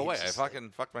won't Yeah, go you away. I just-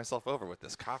 fucking fucked myself over with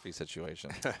this coffee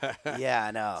situation. Yeah, I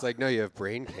know. It's like, no, you have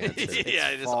brain cancer.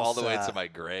 yeah, just all the way false, to my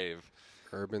grave.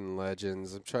 Urban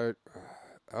legends. I'm trying.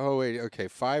 Oh wait, okay.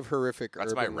 5 horrific.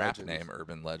 That's my urban rap legends. name,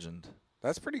 Urban Legend.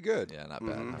 That's pretty good. Yeah, not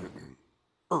bad. Mm-hmm.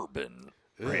 Urban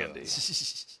Randy.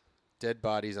 Dead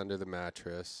bodies under the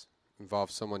mattress.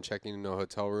 Involves someone checking into a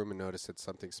hotel room and notice that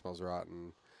something smells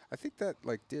rotten. I think that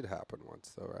did happen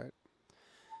once though, right?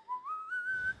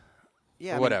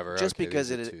 Yeah, I mean, Whatever, just okay, because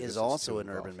these it are two. This is is also too an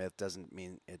urban involved. myth doesn't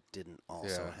mean it didn't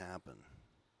also Yeah. happen.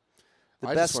 The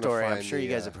I best just wanna story, I'm find sure you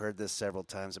the, guys have heard this several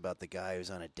times about the guy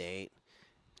who's on a date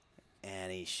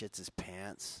and he shits his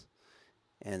pants.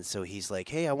 And so he's like,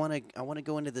 "Hey, I want to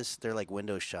go into this." They're like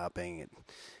window shopping.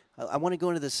 I want to go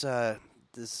into this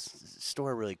this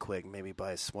store really quick, maybe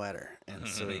buy a sweater. And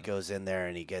so he goes in there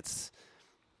and he gets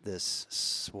this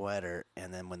sweater.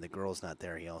 And then when the girl's not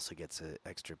there, he also gets an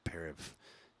extra pair of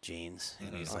jeans.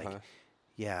 And he's like,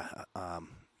 "Yeah."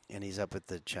 And he's up at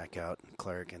the checkout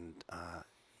clerk, and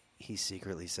he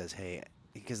secretly says, "Hey,"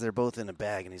 because they're both in a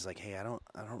bag, and he's like, "Hey, I don't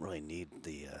really need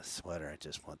the sweater. I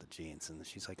just want the jeans." And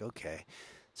she's like, "Okay."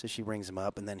 So she rings him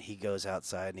up, and then he goes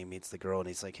outside and he meets the girl, and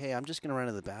he's like, "Hey, I'm just gonna run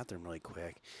to the bathroom really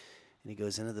quick." And he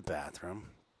goes into the bathroom,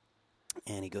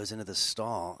 And he goes into the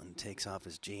stall and takes off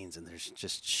his jeans, and there's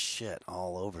just shit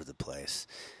all over the place.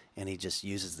 And he just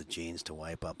uses the jeans to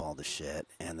wipe up all the shit,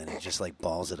 and then he just like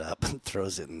balls it up and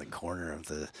throws it in the corner of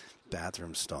the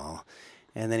bathroom stall.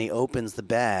 And then he opens the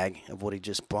bag of what he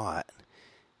just bought,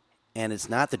 and it's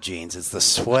not the jeans, it's the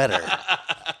sweater.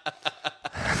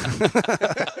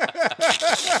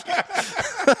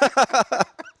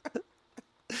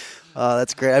 Oh,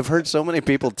 that's great. I've heard so many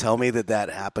people tell me that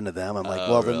happened to them. I'm like,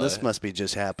 well, then this must be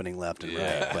just happening left and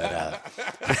right.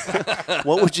 But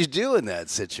what would you do in that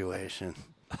situation?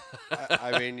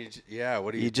 I mean, what do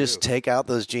you do? You just take out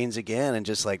those jeans again and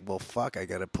just like, well, fuck, I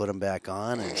got to put them back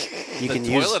on. And you the can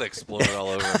toilet exploded all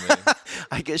over me.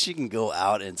 I guess you can go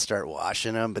out and start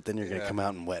washing them, but then you're going to come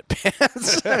out in wet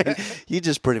pants. I mean, you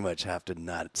just pretty much have to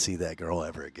not see that girl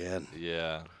ever again.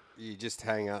 Yeah. You just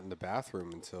hang out in the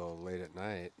bathroom until late at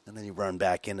night. And then you run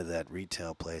back into that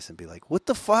retail place and be like, what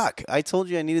the fuck? I told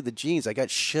you I needed the jeans. I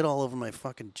got shit all over my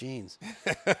fucking jeans.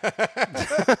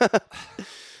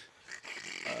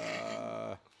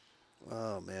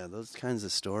 Oh, man, those kinds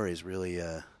of stories really...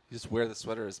 You just wear the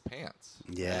sweater as pants.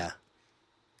 Yeah.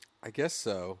 I guess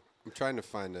so. I'm trying to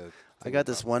find a... I got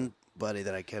this one buddy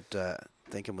that I kept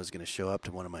thinking was going to show up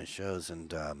to one of my shows,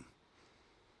 and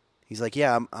he's like,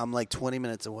 yeah, I'm like 20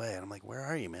 minutes away. And I'm like, where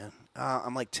are you, man?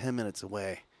 I'm like 10 minutes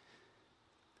away.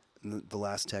 And the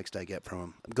last text I get from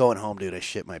him, I'm going home, dude. I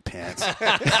shit my pants.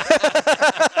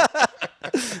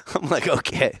 I'm like,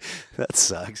 okay, that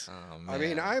sucks. Oh, I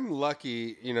mean, I'm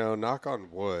lucky, knock on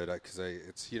wood, because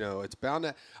it's bound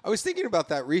to... I was thinking about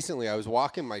that recently. I was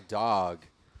walking my dog,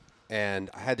 and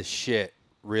I had to shit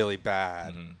really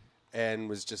bad, and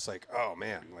was just like, oh,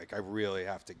 man, like, I really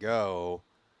have to go.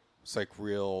 It's like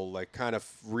kind of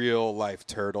real life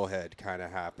turtle head kind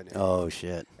of happening. Oh,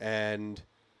 shit. And it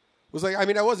was like, I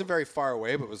mean, I wasn't very far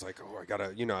away, but it was like, oh, I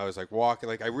gotta, I was like walking,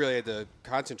 like I really had to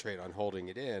concentrate on holding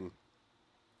it in.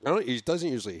 It doesn't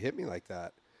usually hit me like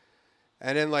that.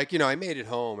 And then I made it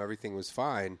home, everything was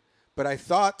fine. But I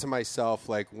thought to myself,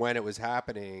 like when it was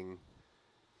happening,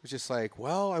 it was just like,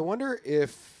 well, I wonder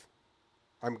if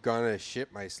I'm gonna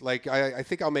shit myself. Like I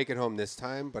think I'll make it home this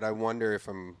time, but I wonder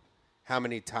how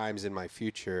many times in my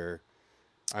future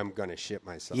I'm gonna shit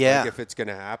myself. Yeah. Like if it's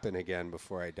gonna happen again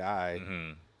before I die.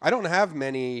 I don't have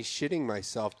many shitting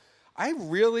myself. I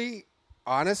really,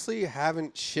 honestly,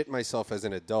 haven't shit myself as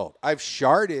an adult. I've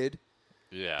sharted.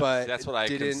 Yeah, but that's what I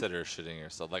consider shitting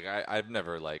yourself. Like I've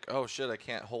never oh shit, I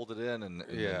can't hold it in, and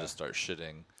then just start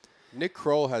shitting. Nick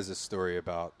Kroll has a story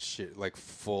about shit, like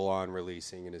full on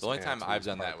releasing in his. The only pants time I've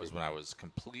done that was when I was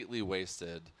completely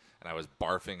wasted and I was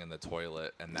barfing in the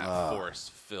toilet, and that force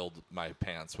filled my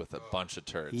pants with a bunch of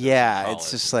turds. Yeah,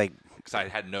 it's just like because I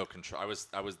had no control. I was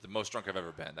the most drunk I've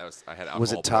ever been. I had alcohol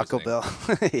was it Taco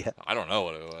poisoning. Bell? Yeah. I don't know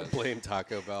what it was. Blame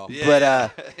Taco Bell. Yeah, But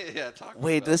yeah, Taco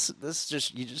wait, Bell.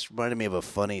 you just reminded me of a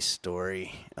funny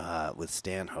story with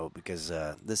Stanhope because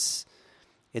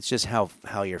it's just how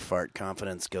your fart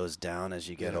confidence goes down as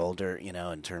you get older,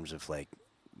 in terms of like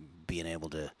being able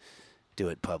to do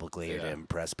it publicly or to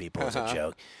impress people as a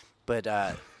joke.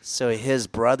 But so his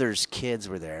brother's kids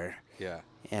were there. Yeah.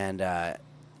 And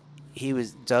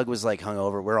Doug was like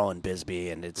hungover. We're all in Bisbee,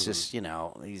 and it's just,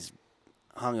 he's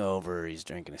hungover. He's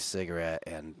drinking a cigarette,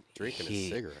 and a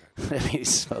cigarette. I mean,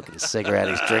 he's smoking a cigarette.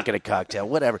 He's drinking a cocktail,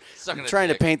 whatever. Sucking I'm a trying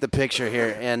to dick. paint the picture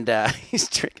here, and he's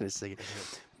drinking a cigarette.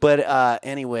 But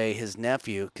anyway, his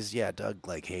nephew, because Doug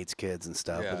like hates kids and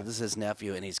stuff. Yeah. But this is his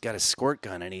nephew, and he's got a squirt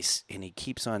gun, and he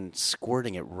keeps on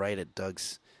squirting it right at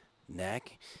Doug's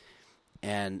neck.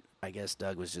 And I guess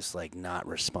Doug was just like not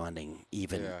responding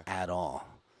even at all.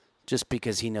 Just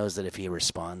because he knows that if he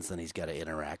responds, then he's got to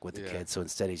interact with the kid. So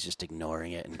instead, he's just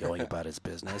ignoring it and going about his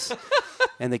business.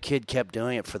 And the kid kept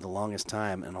doing it for the longest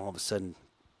time. And all of a sudden,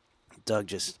 Doug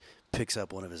just picks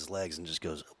up one of his legs and just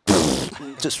goes,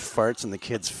 just farts in the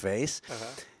kid's face.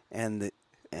 And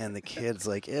the kid's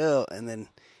like, ew. And then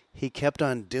the kid kept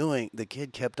on doing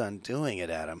it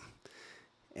at him.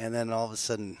 And then all of a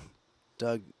sudden,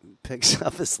 Doug picks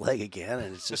up his leg again,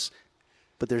 and it's just,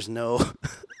 but there's no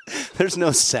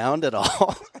sound at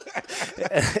all.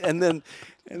 and then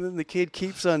the kid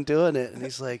keeps on doing it, and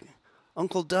he's like,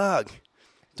 Uncle Doug,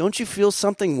 don't you feel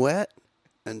something wet?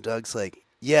 And Doug's like,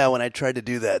 yeah, when I tried to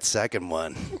do that second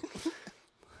one.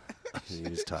 He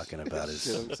was talking about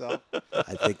himself.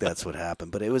 I think that's what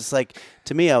happened. But it was like,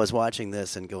 to me, I was watching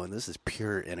this and going, this is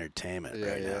pure entertainment now.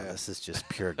 This is just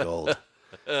pure gold.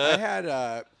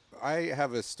 I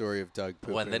have a story of Doug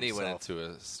pooping Then he himself. went into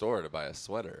a store to buy a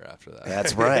sweater after that.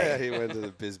 That's right. He went to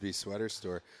the Bisbee sweater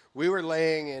store. We were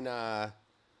laying in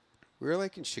We were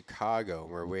like in Chicago,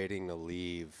 and we're waiting to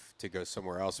leave to go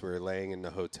somewhere else. We were laying in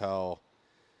the hotel,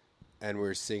 and we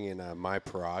were singing "My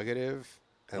Prerogative"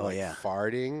 and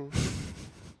farting.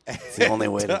 It's the only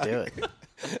way to do it.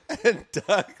 And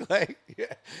Doug,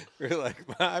 we were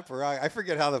like, "My prerogative." I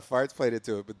forget how the farts played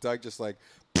into it, but Doug just and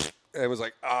was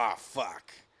like, "Ah,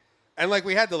 fuck." And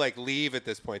we had to leave at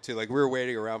this point too. We were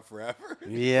waiting around forever.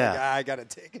 Yeah, I gotta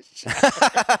take a shower.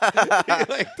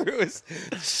 He threw his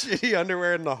shitty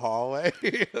underwear in the hallway.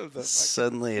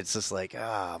 Suddenly, it's just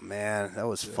man, that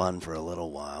was fun for a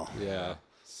little while. Yeah,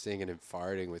 singing and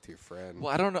farting with your friend.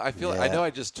 Well, I don't know. I feel I know I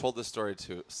just told this story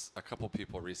to a couple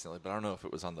people recently, but I don't know if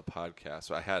it was on the podcast.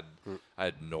 So I had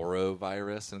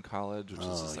norovirus in college, which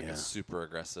is just a super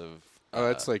aggressive. Oh,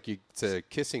 it's it's a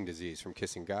kissing disease from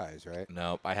kissing guys, right?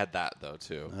 No, I had that though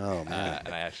too. Oh man!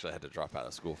 And I actually had to drop out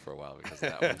of school for a while because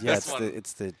of that.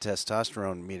 It's the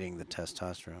testosterone meeting the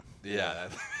testosterone. Yeah,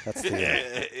 that's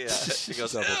the. Yeah, she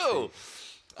goes, "No."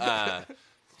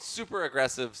 Super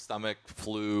aggressive stomach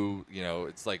flu.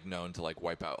 It's known to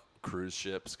wipe out cruise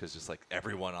ships because just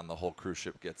everyone on the whole cruise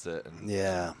ship gets it. And,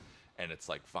 and it's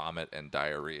vomit and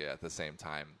diarrhea at the same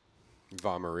time.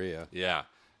 Vomaria. Yeah.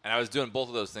 And I was doing both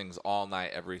of those things all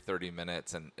night, every 30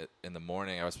 minutes, and in the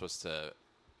morning I was supposed to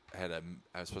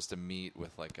meet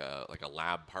with a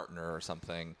lab partner or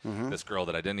something. Mm-hmm. This girl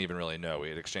that I didn't even really know. We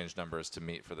had exchanged numbers to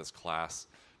meet for this class.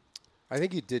 I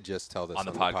think you did just tell this on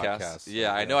the podcast.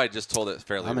 Yeah, I know. I just told it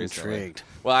fairly recently. I'm intrigued.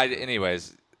 Well,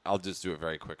 anyways, I'll just do it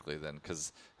very quickly then,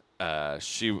 because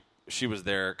she was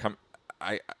there.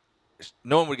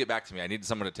 No one would get back to me. I needed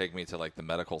someone to take me to the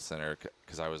medical center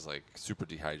because I was super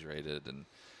dehydrated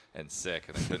and sick,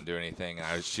 and I couldn't do anything.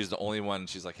 And she's the only one.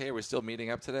 She's like, "Hey, are we still meeting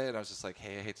up today?" And I was just like,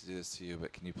 "Hey, I hate to do this to you,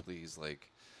 but can you please can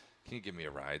you give me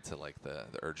a ride to the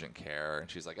urgent care?" And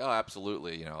she's like, "Oh,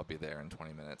 absolutely. I'll be there in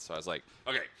 20 minutes." So I was like,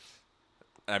 "Okay."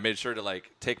 And I made sure to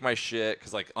take my shit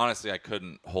because honestly I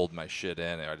couldn't hold my shit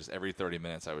in. I just every 30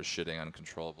 minutes I was shitting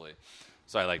uncontrollably.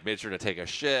 So I made sure to take a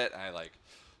shit. I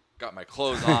got my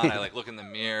clothes on. I look in the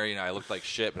mirror. I looked like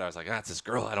shit, but I was like, "That's this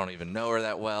girl. I don't even know her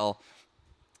that well."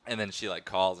 And then she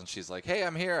calls and she's like, "Hey,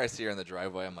 I'm here." I see her in the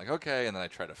driveway. I'm like, "Okay." And then I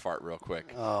try to fart real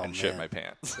quick and shit my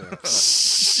pants. I'm like,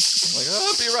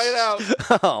 "Oh, be right out."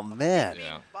 Oh man.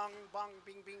 Yeah. Bing, bong, bong,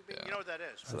 bing, bing, bing. Yeah. You know what that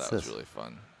is, So right? that was really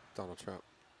fun. Donald Trump.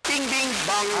 Bing, bing,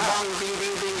 bong, bong, bing,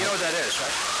 bing, bing. You know what that is,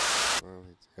 right? Well,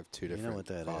 we have two different know what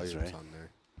that volumes is, right? on there.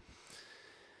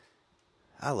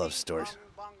 I love stories.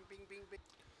 Bong, bong, bing, bing, bing.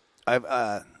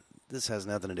 I've this has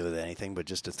nothing to do with anything, but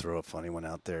just to throw a funny one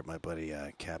out there, my buddy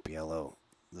Capiello,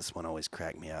 this one always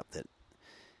cracked me up, that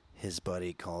his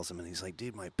buddy calls him and he's like,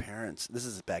 "Dude, my parents," this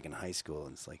is back in high school,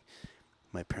 and it's like,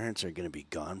 "My parents are going to be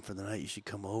gone for the night. You should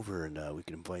come over and we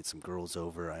can invite some girls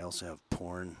over. I also have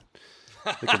porn.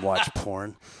 We can watch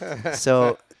porn."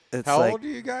 So it's How old are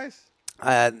you guys?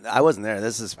 I wasn't there.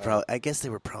 This is probably, I guess they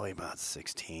were probably about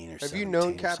 16 or 17. Have you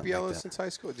known or something Capiello like that. since high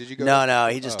school? Did you go? No,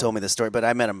 he just told me the story, but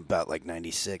I met him about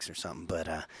 96 or something.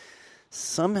 But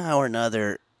somehow or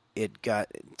another, it got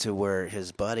to where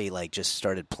his buddy just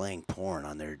started playing porn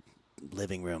on their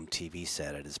living room TV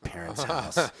set at his parents'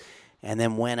 house, and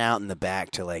then went out in the back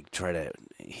to try to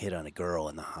hit on a girl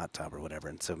in the hot tub or whatever.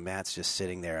 And so Matt's just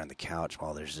sitting there on the couch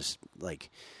while there's just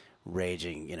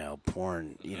raging,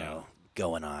 porn,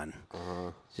 going on.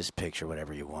 Just picture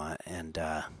whatever you want, and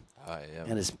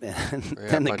and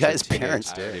the guy's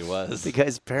parents. The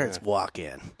guy's parents walk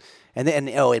in,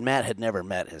 and Matt had never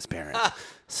met his parents,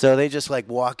 so they just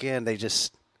walk in.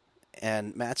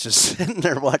 And Matt's just sitting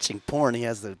there watching porn. He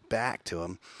has the back to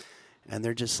him, and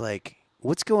they're just like,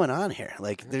 "What's going on here?"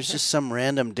 There's just some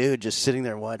random dude just sitting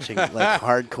there watching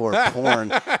hardcore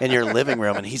porn in your living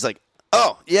room, and he's like,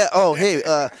 "Oh yeah, oh hey,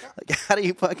 how do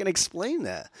you fucking explain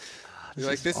that?" You're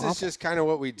like, "This is just kind of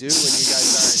what we do when you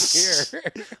guys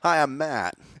aren't here." Hi, I'm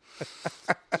Matt.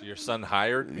 So your son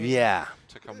hired me? Yeah.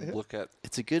 To come look at.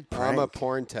 It's a good prank. I'm a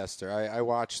porn tester. I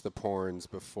watch the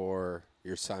porns before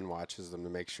your son watches them to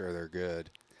make sure they're good.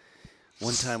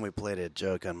 One time we played a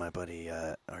joke on our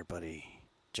buddy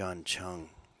John Chung.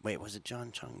 Wait, was it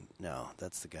John Chung? No,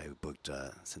 that's the guy who booked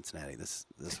Cincinnati. This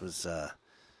was. No,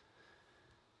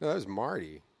 that was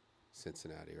Marty,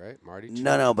 Cincinnati, right? Marty. Chung?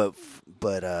 No, but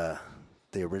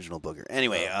the original booker.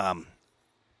 Anyway,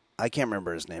 I can't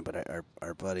remember his name, but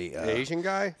our buddy, the Asian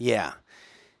guy. Yeah,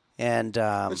 and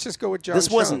let's just go with John.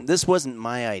 This wasn't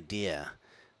my idea,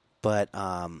 but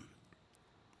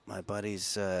my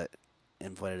buddies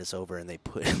invited us over, and they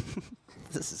put.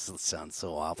 Sounds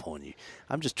so awful.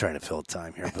 I'm just trying to fill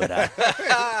time here, but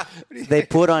they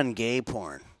put on gay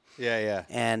porn. Yeah.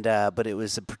 And but it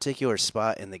was a particular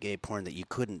spot in the gay porn that you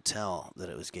couldn't tell that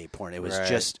it was gay porn. It was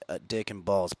just a dick and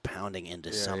balls pounding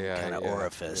into some kind of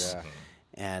orifice. Yeah.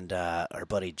 And our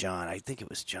buddy John, I think it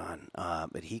was John,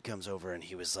 but he comes over and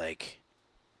he's like,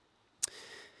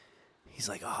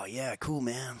 oh, yeah, cool,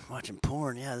 man, watching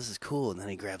porn. Yeah, this is cool. And then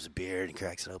he grabs a beer and he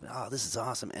cracks it open. Oh, this is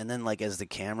awesome. And then, like, as the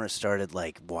camera started,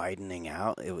 like, widening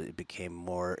out, it became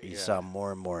more, you saw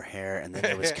more and more hair. And then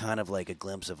there was kind of like a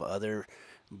glimpse of other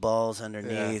balls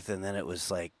underneath. And then it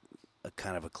was like a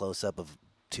kind of a close-up of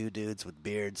two dudes with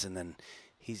beards. And then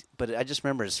but I just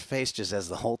remember his face just as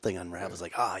the whole thing unraveled. Was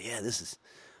like, oh, yeah, this is,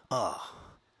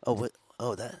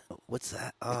 what's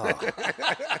that?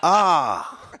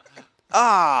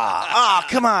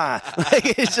 Come on.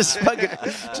 Like, it's just fucking,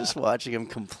 just watching him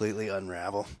completely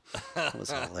unravel. It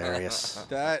was hilarious.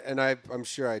 That, and I'm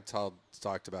sure I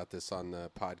talked about this on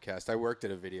the podcast. I worked at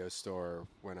a video store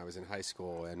when I was in high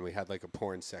school, and we had like a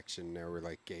porn section. There were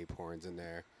like gay porns in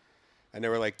there. And there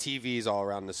were like TVs all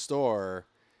around the store.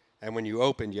 And when you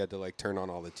opened, you had to like turn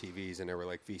on all the TVs, and there were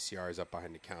like VCRs up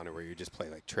behind the counter where you just play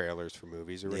like trailers for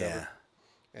movies or whatever.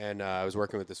 Yeah. And I was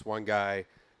working with this one guy,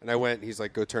 and I went. He's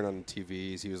like, "Go turn on the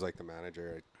TVs." He was like the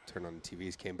manager. I turned on the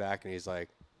TVs, came back, and he's like,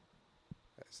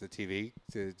 "Is the TV?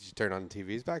 Did you turn on the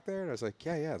TVs back there?" And I was like,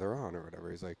 "Yeah, they're on or whatever."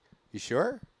 He's like, "You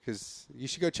sure? Because you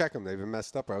should go check them. They've been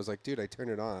messed up." I was like, "Dude, I turned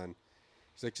it on."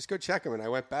 He's like, "Just go check them." And I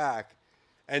went back,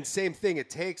 and same thing. It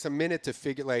takes a minute to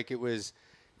figure. Like it was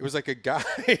like a guy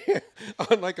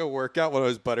on like a workout, one of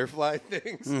those butterfly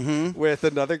things, with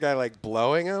another guy like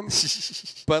blowing him.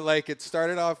 But like it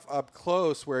started off up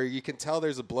close where you can tell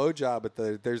there's a blowjob, but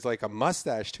there's like a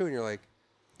mustache too, and you're like,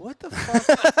 what the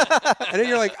fuck? And then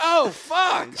you're like, oh,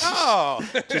 fuck. Oh.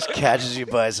 Just catches you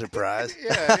by surprise.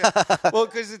 Yeah. Well,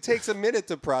 because it takes a minute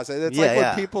to process. It's like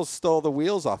when people stole the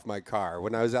wheels off my car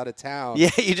when I was out of town. Yeah,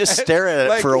 you just stare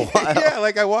at it for a while. Yeah,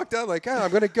 like I walked out like,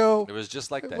 I'm going to go. It was just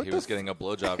like that. He was getting a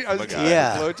blowjob from a guy.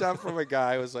 A blowjob from a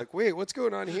guy. I was like, wait, what's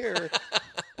going on here?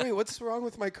 Wait, what's wrong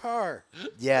with my car?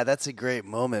 Yeah, that's a great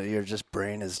moment. Your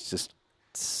brain is just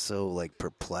so like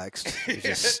perplexed. You're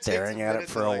just staring at it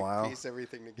for a while. Piece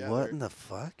everything together. What in the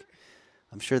fuck?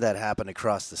 I'm sure that happened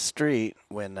across the street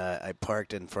when I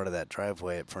parked in front of that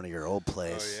driveway in front of your old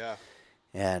place. Oh yeah.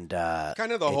 And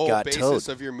kind of the whole basis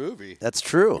of your movie. That's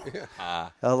true.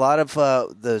 A lot of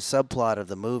the subplot of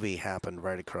the movie happened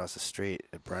right across the street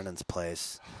at Brennan's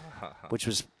place, which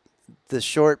was the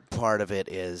short part of it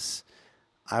is.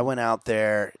 I went out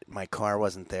there. My car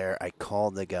wasn't there. I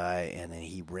called the guy, and then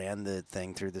he ran the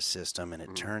thing through the system, and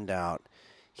it turned out,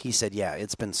 he said, yeah,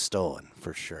 it's been stolen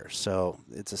for sure. So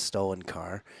it's a stolen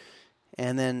car.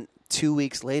 And then 2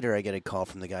 weeks later, I get a call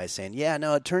from the guy saying, yeah,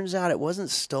 no, it turns out it wasn't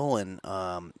stolen.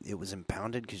 It was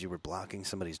impounded because you were blocking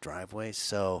somebody's driveway.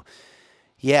 So,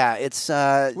 yeah, it's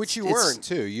which you weren't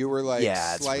too. You were like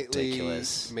slightly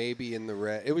ridiculous. Maybe in the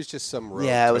red. It was just some road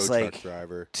it was tow like truck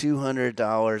driver.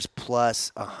 $200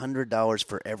 plus $100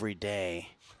 for every day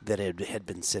that it had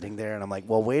been sitting there. And I'm like,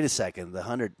 well, wait a second,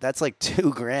 that's like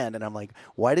 $2,000. And I'm like,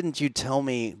 why didn't you tell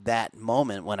me that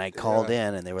moment when I called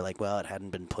in? And they were like, well, it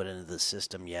hadn't been put into the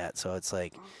system yet. So it's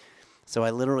like, so I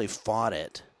literally fought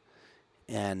it.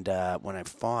 And when I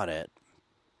fought it,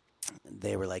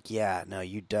 they were like, yeah, no,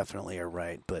 you definitely are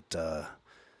right, but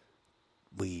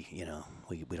we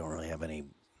don't really have any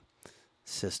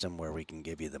system where we can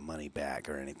give you the money back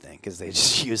or anything because they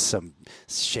just use some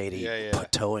shady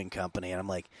towing company. And I'm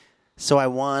like, so I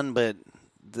won, but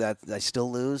that I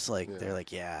still lose? Like, they're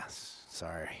like, yeah,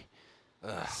 sorry.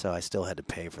 So I still had to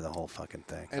pay for the whole fucking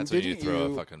thing. And that's when you throw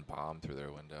a fucking bomb through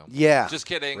their window. Yeah. Just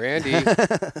kidding. Randy.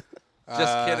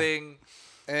 Just kidding.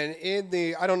 And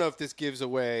I don't know if this gives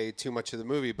away too much of the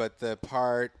movie, but the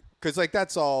part, because like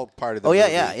that's all part of the movie.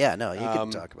 Yeah. No, you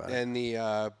can talk about it. And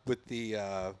with the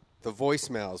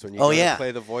voicemails when you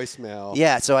play the voicemail.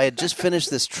 Yeah, so I had just finished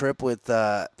this trip with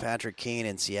Patrick Keane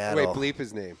in Seattle. Wait, bleep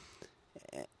his name.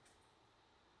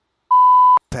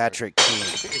 Patrick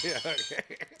Keane. Yeah, okay.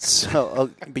 So,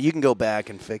 but you can go back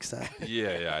and fix that.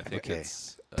 Yeah, I think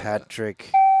it's Patrick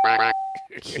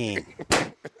Keane.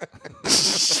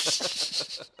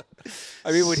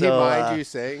 I mean, would he mind you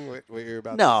saying what you're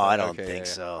about to say? No, I don't think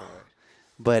so. Right.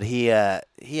 But he had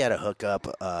a hookup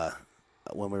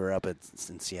when we were up in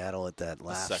Seattle at that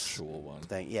last sexual one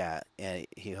thing. Yeah, and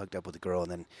he hooked up with a girl, and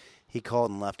then he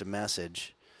called and left a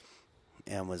message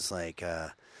and was like,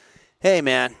 Hey,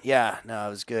 man. Yeah, no, it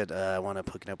was good. I wound up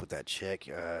hooking up with that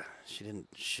chick. She didn't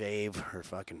shave her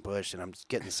fucking bush, and I'm just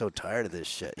getting so tired of this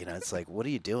shit. You know, it's like, what are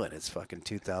you doing? It's fucking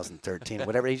 2013.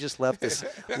 Whatever. He just left this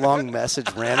long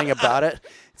message ranting about it.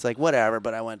 It's like, whatever,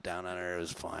 but I went down on her. It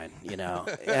was fine, you know.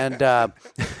 And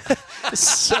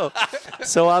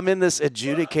so I'm in this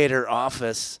adjudicator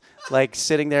office, like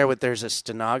sitting there with, there's a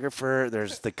stenographer,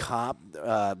 there's the cop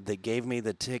that gave me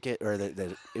the ticket or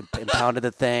that impounded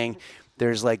the thing.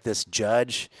 There's like this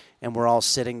judge, and we're all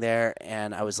sitting there,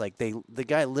 and I was like, the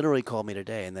guy literally called me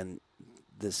today, and then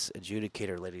this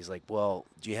adjudicator lady's like, well,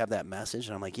 do you have that message?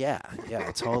 And I'm like, yeah,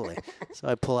 totally. So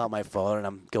I pull out my phone, and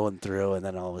I'm going through, and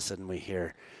then all of a sudden we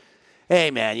hear,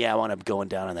 hey, man, yeah, I want to going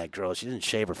down on that girl. She didn't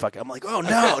shave her fucking. I'm like, oh,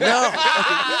 no.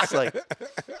 It's like,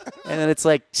 and then it's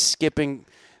like skipping,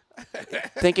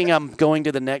 thinking I'm going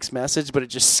to the next message, but it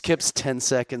just skips 10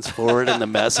 seconds forward in the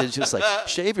message. It's like,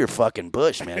 shave your fucking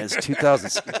bush, man. It's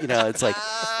 2000. You know, it's like,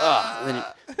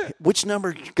 which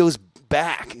number goes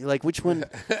back? Like, which one?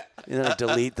 And then I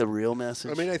delete the real message.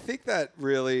 I mean, I think that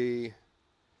really.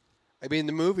 I mean,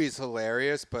 the movie's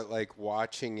hilarious, but like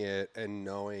watching it and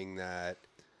knowing that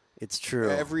it's true.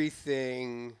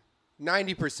 Everything.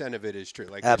 90% of it is true.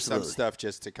 Like, absolutely. There's some stuff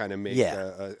just to kind of make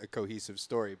a cohesive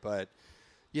story, but.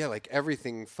 Yeah, like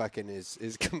everything fucking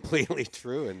is completely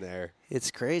true in there.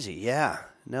 It's crazy, yeah.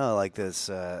 No, like this,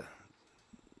 the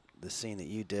scene that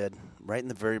you did right in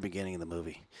the very beginning of the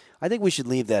movie. I think we should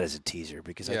leave that as a teaser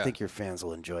because I think your fans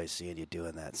will enjoy seeing you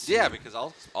doing that scene. Yeah, because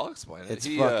I'll explain it. It's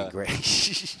fucking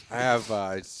great. I have.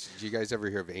 Did you guys ever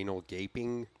hear of anal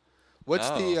gaping? What's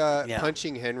the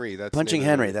Punching Henry? That's Punching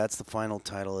Henry. That's the final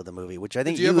title of the movie, which I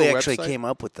think you actually came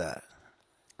up with that.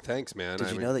 Thanks, man.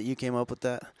 Did you know that you came up with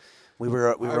that? We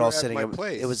were all sitting at my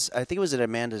place. It was, I think it was at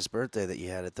Amanda's birthday that you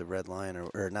had at the Red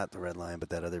Lion, or not the Red Lion, but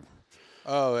that other.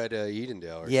 Oh, at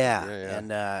Edendale. Yeah.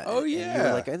 And and you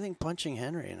were like, I think Punching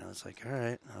Henry, and I was like, all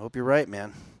right, I hope you're right,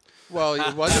 man. Well,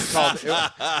 it wasn't called.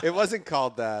 It wasn't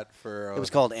called that for. It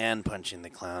was called "And Punching the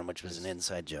Clown," which was an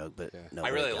inside joke, but I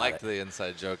really liked the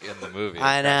inside joke in the movie.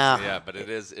 I know. Yeah, but it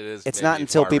is. It's not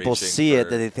until people see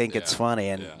it that they think it's funny,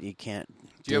 and you can't.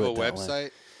 Do you have a website?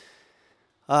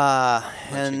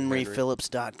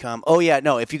 HenryPhillips.com. Oh yeah,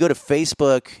 no. If you go to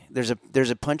Facebook, there's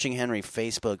a Punching Henry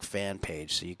Facebook fan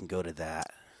page, so you can go to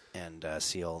that and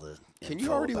see all the. Can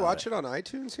you already watch it on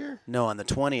iTunes here? No, on the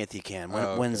 20th you can.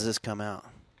 When does this come out?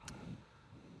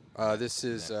 This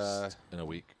is in a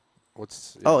week.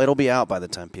 It'll be out by the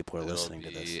time people are listening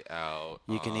to this. Out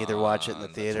you can either watch it in the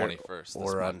theater 21st. or this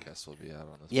on. Podcast will be out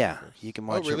on the 21st. Yeah, you can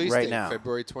watch it right now.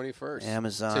 February 21st.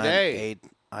 Amazon today.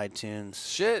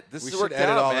 iTunes. Shit, this we is should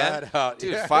edit all that out,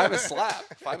 dude. 5 a slap.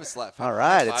 5 a slap. All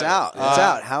right, it's out. It's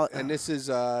out. How? And this is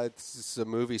a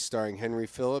movie starring Henry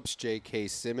Phillips, J.K.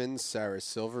 Simmons, Sarah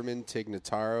Silverman, Tig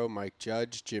Notaro, Mike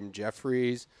Judge, Jim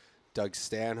Jeffries, Doug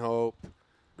Stanhope,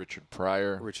 Richard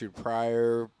Pryor, Richard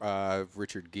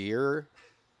Gere,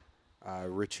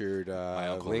 Richard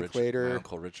Linklater, my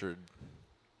Uncle Richard,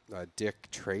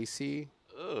 Dick Tracy.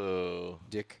 Oh,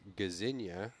 Dick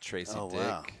Gazinia. Tracy Dick.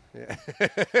 Wow.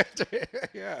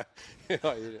 Yeah.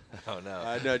 Oh,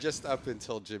 no. No, just up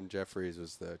until Jim Jeffries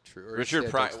was the true.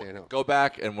 Richard Pryor. Go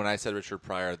back, and when I said Richard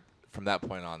Pryor, from that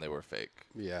point on, they were fake.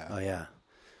 Yeah. Oh, yeah.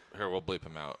 Here, we'll bleep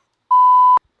him out.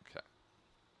 Okay.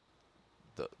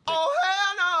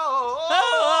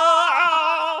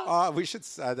 Oh, we should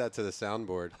add that to the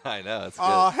soundboard. I know. It's good.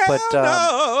 Oh, hell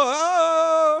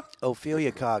no!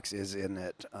 Ophelia Cox is in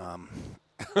it.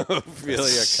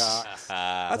 Ophelia Cox.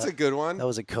 That's a good one. That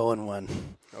was a Cohen one.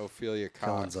 Ophelia Cox.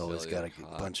 Cohen's always got a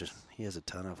bunch of. He has a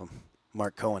ton of them.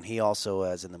 Mark Cohen. He also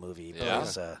is in the movie. He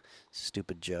plays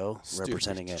Stupid Joe,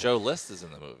 representing it. Joe List is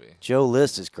in the movie. Joe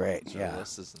List is great. Joe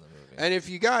List is in the movie. And if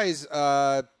you guys,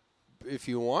 if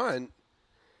you want,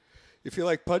 if you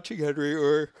like Punching Henry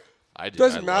or. It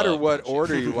doesn't matter what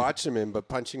order you watch them in, but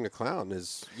Punching the Clown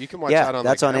is. You can watch that on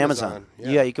that's like on Amazon.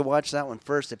 Yeah, you can watch that one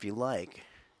first if you like.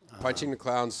 Punching the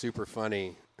Clown's super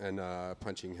funny, and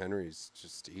Punching Henry's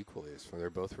just equally as fun. They're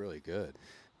both really good.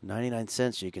 99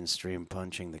 cents you can stream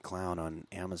Punching the Clown on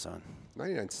Amazon.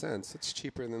 99 cents? It's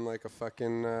cheaper than like a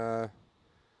fucking,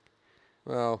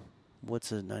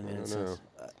 What's a 99 cents?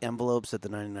 Envelopes at the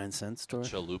 99 cent store?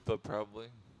 Chalupa, probably.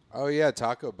 Oh, yeah,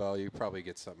 Taco Bell. You probably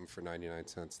get something for 99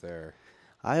 cents there.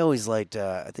 I always liked,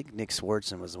 I think Nick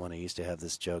Swartzen was the one who used to have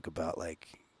this joke about,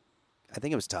 like, I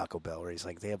think it was Taco Bell, where he's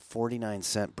like, they have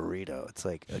 49-cent burrito. It's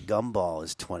like a gumball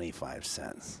is 25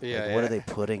 cents. Yeah, like, what are they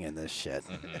putting in this shit?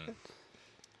 Mm-hmm.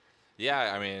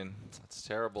 Yeah, I mean, it's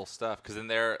terrible stuff. Because in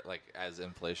there, like, as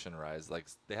inflation rises, like,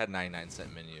 they had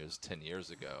 99-cent menus 10 years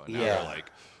ago. And now they're like,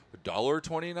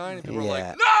 $1.29, and people are Yeah.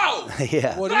 like, no,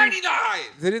 Yeah. What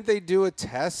 $99. Didn't they do a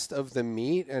test of the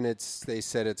meat and they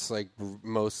said it's like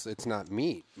it's not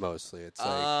meat mostly. It's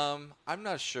like I'm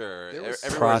not sure. Everywhere's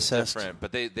processed. different,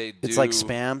 but they do. It's like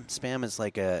Spam. Spam is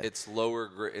like a. It's lower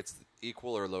grade. It's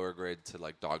equal or lower grade to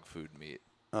like dog food meat.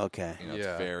 Okay. You know, it's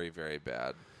very, very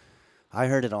bad. I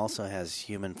heard it also has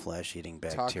human flesh-eating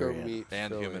bacteria. taco meat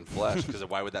And filling. human flesh, because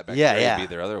why would that bacteria be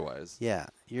there otherwise? Yeah,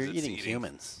 you're 'Cause it's eating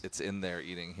humans. It's in there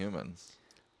eating humans.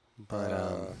 But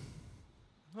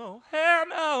oh hell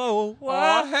no!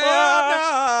 Oh hell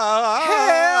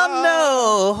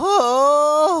no!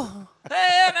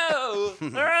 Hell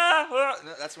no!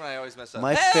 That's when I always mess up.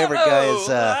 My favorite guy is.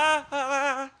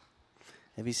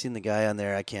 Have you seen the guy on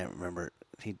there? I can't remember.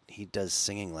 He does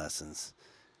singing lessons.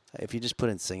 If you just put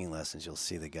in singing lessons, you'll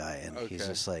see the guy, and he's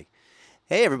just like,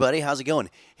 "Hey, everybody, how's it going?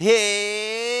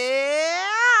 Hey,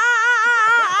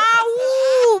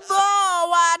 ooh, boy,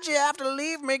 why'd you have to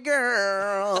leave me,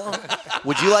 girl?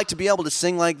 Would you like to be able to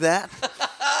sing like that?"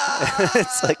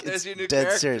 It's like it's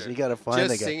dead serious. You got to find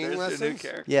the guy. Singing lessons?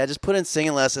 Yeah, just put in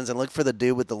singing lessons and look for the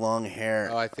dude with the long hair.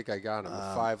 Oh, I think I got him.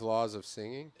 5 laws of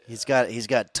singing. He's got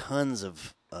tons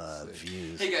of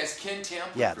views. Hey guys, Ken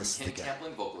Tamplin from Ken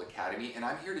Tamplin Vocal Academy, and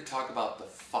I'm here to talk about the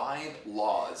 5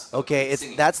 laws. Okay,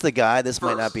 that's the guy. This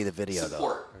might not be the video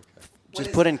support. though.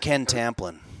 Just put in Ken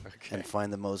Tamplin and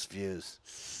find the most views.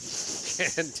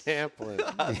 Ken Tamplin.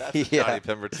 That's a Johnny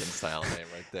Pemberton style name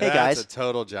right there. Hey guys, that's a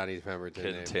total Johnny Pemberton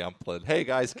Ken name. Tamplin. Hey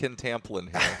guys, Ken Tamplin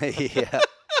here. Yeah.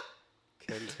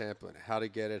 Ken Tamplin. How to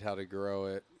get it, how to grow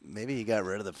it. Maybe he got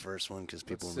rid of the first one because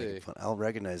people were making fun. I'll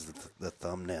recognize the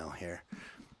thumbnail here.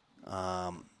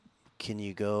 Can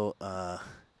you go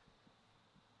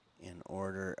in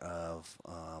order of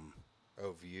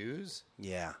views?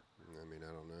 Yeah. I mean,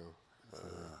 I don't know.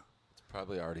 It's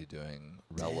probably already doing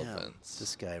relevance. Damn,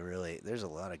 this guy really. There's a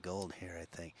lot of gold here, I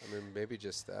think. I mean, maybe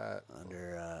just that.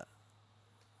 Under.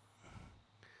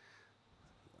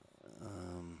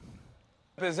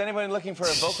 Is anybody looking for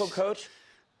a vocal coach?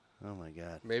 Oh my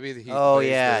God. Maybe he.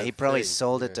 He probably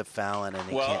sold it to Fallon, and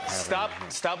he can't have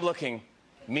stop looking.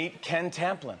 Meet Ken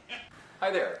Tamplin.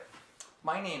 Hi there.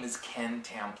 My name is Ken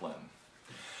Tamplin.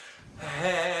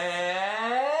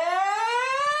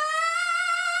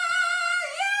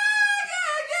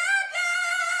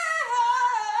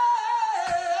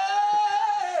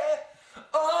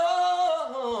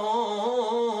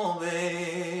 Oh,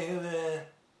 baby.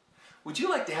 Would you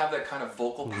like to have that kind of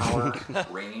vocal power,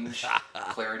 range,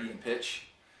 clarity, and pitch?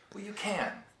 Well, you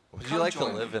can. Would you like to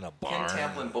live in a barn?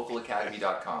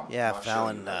 KenTamplinVocalAcademy.com. Yeah,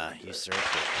 Fallon usurped it.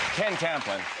 Ken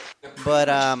Tamplin. But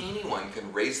anyone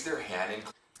can raise their hand and.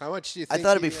 How much do you I think?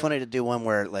 thought it'd be funny to do one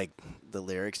where like the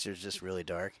lyrics are just really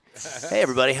dark. Hey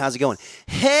everybody, how's it going?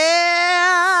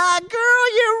 Hey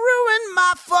girl, you ruined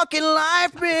my fucking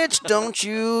life, bitch. Don't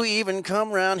you even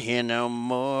come around here no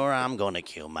more. I'm gonna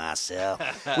kill myself.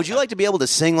 Would you like to be able to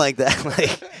sing like that?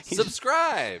 Like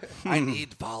subscribe. I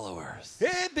need followers.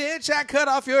 Hey bitch, I cut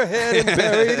off your head and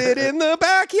buried it in the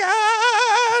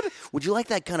backyard. Would you like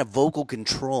that kind of vocal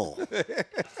control?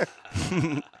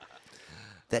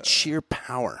 That sheer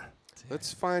power.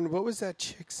 Let's find, what was that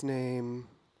chick's name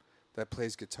that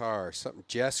plays guitar? Something,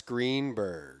 Jess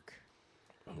Greenberg.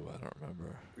 Oh, I don't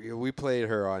remember. Yeah, we played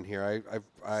her on here.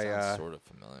 I Sounds sort of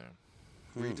familiar.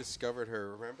 Rediscovered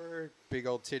her. Remember her? Big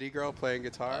old titty girl playing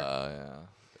guitar? Oh, yeah.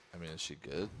 I mean, is she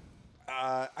good?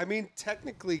 I mean,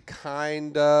 technically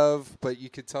kind of, but you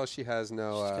could tell she has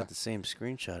no... She's got the same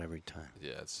screenshot every time.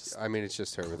 Yeah, it's just... I mean, it's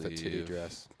just her with a titty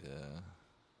dress. Yeah.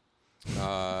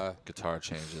 Guitar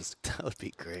changes. That would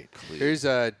be great. Here's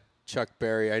Chuck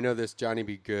Berry. I know this Johnny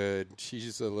Be Good. She's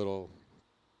just a little...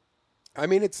 I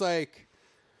mean, it's like...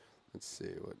 Let's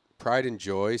see. What Pride and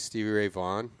Joy, Stevie Ray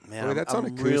Vaughan. Man, I mean, that's I'm on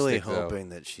acoustic, really though. hoping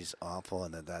that she's awful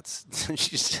and that's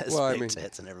she just has big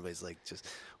tits and everybody's like just...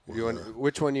 You want,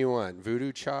 which one do you want?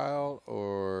 Voodoo Child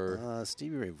or...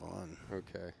 Stevie Ray Vaughan.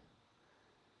 Okay.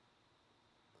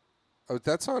 Oh,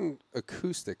 that's on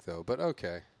acoustic, though, but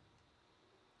okay.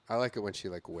 I like it when she,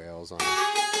 like, wails on it.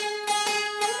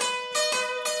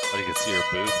 Oh, you can see her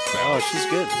boobs. Oh, she's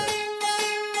good.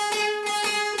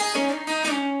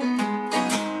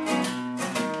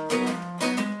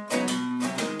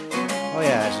 Oh,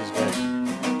 yeah, she's good.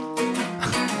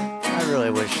 I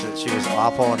really wish that she was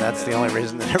awful, and that's the only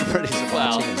reason that everybody's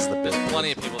watching is the there's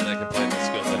plenty of people that can play this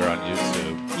good that are on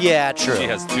YouTube. Yeah, true. She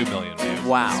has 2 million views.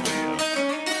 Wow. In this video.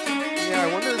 Yeah, I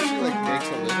wonder if she, like, makes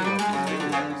a living off these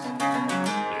videos.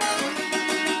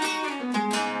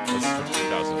 This is from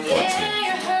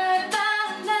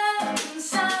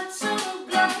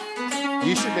 2014.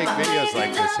 You should make videos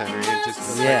like this, Henry, and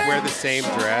just Yeah. like, wear the same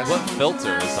dress. What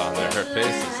filter is on there? Her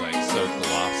face is like so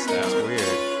glossed out. That's weird.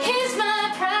 He's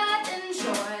my pride and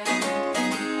joy.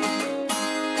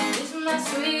 He's my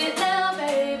sweet little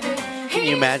baby. Can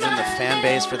you imagine the fan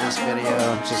base for this video?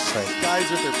 Just like Guys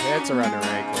with their pants around their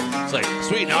ankles. It's like,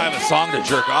 sweet, now I have a song to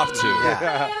jerk off to.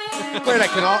 Yeah. Wait,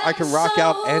 I can rock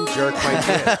out and jerk my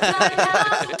dick.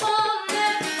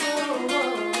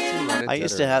 I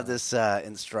used to have this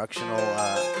instructional.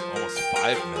 Almost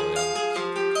 5 million.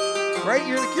 Right?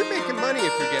 You're making money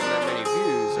if you're getting that many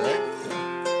views, right?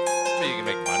 I mean, you can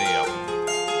make money off.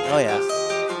 Oh yeah,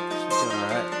 she's doing all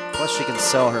right. Plus, she can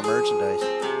sell her merchandise.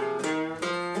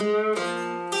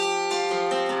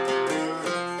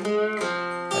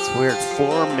 That's weird.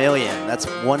 4 million. That's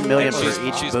 1 million for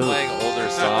each She's booth. playing older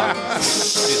songs.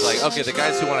 She's like, okay, the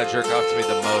guys who want to jerk off to me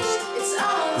the most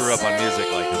grew up on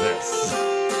music like this.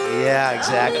 Yeah,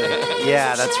 exactly.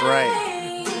 Yeah, that's right.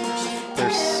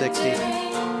 They're 60,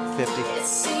 50. It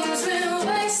seems we're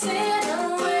wasting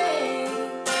away.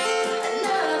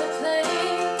 Another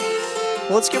place.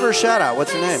 Well, let's give her a shout out.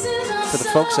 What's her name? For the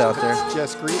folks out there.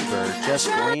 Jess Greenberg. Jess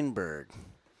Greenberg.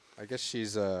 I guess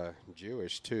she's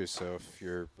Jewish too. So if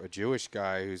you're a Jewish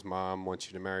guy whose mom wants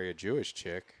you to marry a Jewish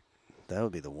chick, that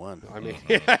would be the one. I mean,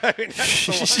 yeah, I mean, that's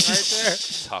the one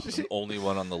right Top, the only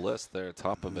one on the list there,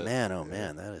 top of it. Man, oh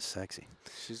man, that is sexy.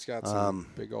 She's got some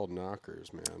big old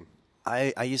knockers, man.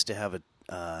 I used to have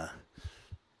a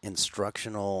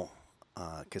instructional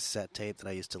cassette tape that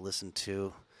I used to listen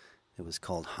to. It was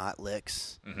called Hot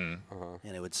Licks, and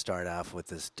it would start off with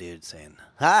this dude saying,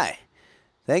 "Hi,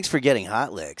 thanks for getting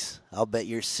Hot Licks. I'll bet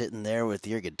you're sitting there with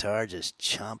your guitar just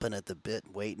chomping at the bit,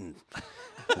 waiting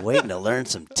to learn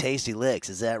some tasty licks.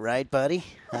 Is that right, buddy?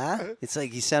 Huh?" It's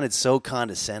like he sounded so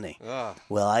condescending.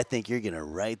 Well, I think you're gonna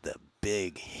write the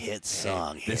big hit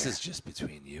song here. This is just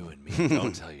between you and me.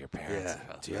 Don't tell your parents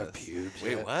about Do you have this. pubes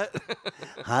Wait, yet? what?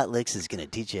 Hot Licks is going to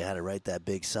teach you how to write that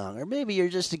big song. Or maybe you're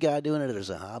just a guy doing it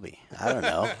as a hobby. I don't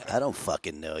know. I don't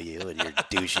fucking know you and your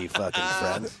douchey fucking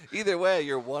friends. Either way,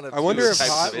 you're one of I wonder two if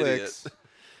types Hot of idiot. Licks.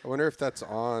 I wonder if that's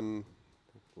on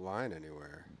line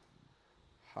anywhere.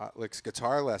 Hot Licks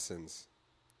guitar lessons.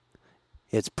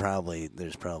 There's probably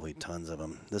tons of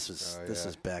them. This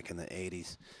is back in the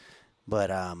 80s. But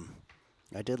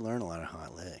I did learn a lot of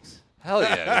Hot Licks. Hell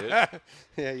yeah, dude.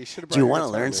 Yeah, you should have. Do you want to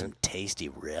learn some tasty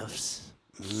riffs?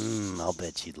 I'll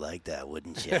bet you'd like that,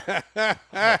 wouldn't you?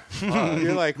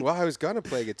 You're like, well, I was gonna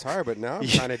play guitar, but now I'm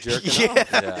kind of jerking off.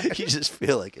 Yeah. You just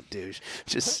feel like a douche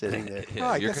just sitting there.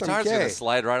 Yeah, I your guess I'm guitar's gay. gonna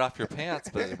slide right off your pants,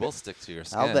 but it will stick to your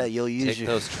skin. I'll bet you'll use Take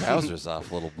those trousers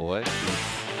off, little boy.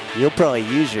 You'll probably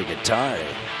use your guitar.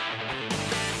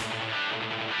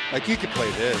 Like you could play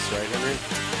this, right, Henry?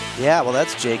 Yeah, well,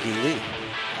 that's Jake E. Lee.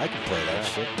 I can play that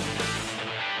shit.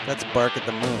 That's Bark at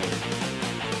the Moon.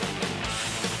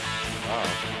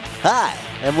 Hi,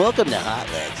 and welcome to Hot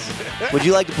Licks. Would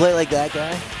you like to play like that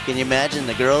guy? Can you imagine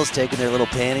the girls taking their little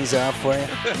panties off for you?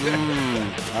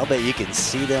 I'll bet you can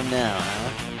see them now,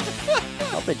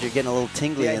 huh? I'll bet you're getting a little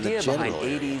tingly The in the idea general behind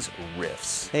area. 80s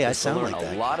riffs. Hey, I is to sound learn like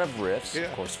that a lot of riffs,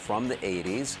 of course, from the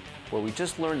 80s, where we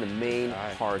just learn the main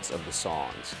parts of the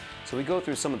songs. So we go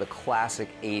through some of the classic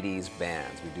 80s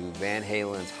bands. We do Van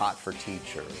Halen's Hot for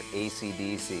Teacher,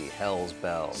 AC/DC, Hell's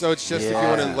Bells. So it's just if you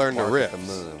want to learn the Bark at riffs. the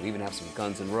Moon. We even have some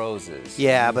Guns N' Roses.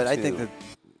 Yeah, but I think U2. that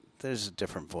there's a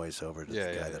different voiceover to the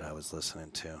guy that I was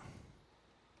listening to.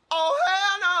 Oh,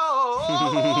 hell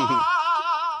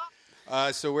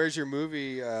no! So where's your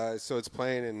movie? So it's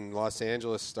playing in Los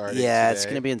Angeles starting Yeah, today. it's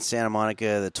going to be in Santa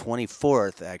Monica the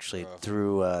 24th, actually,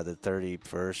 through the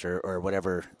 31st or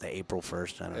whatever, the April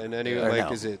 1st. I don't know. And any, Or like,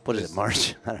 no, is it... what is it,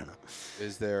 March? I don't know.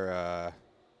 Is there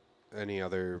any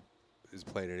other... Is it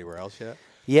played anywhere else yet?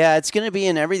 Yeah, it's going to be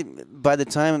in every... By the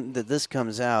time that this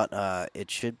comes out,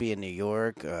 it should be in New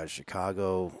York,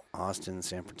 Chicago, Austin,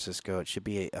 San Francisco. It should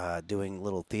be doing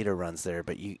little theater runs there.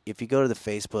 But if you go to the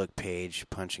Facebook page,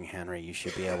 Punching Henry, you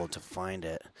should be able to find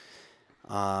it.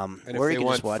 And if or they you can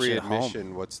want just watch free it at home.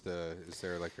 admission, what's the... Is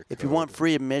there like a If you code? want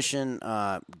free admission,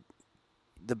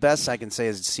 the best I can say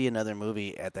is see another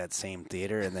movie at that same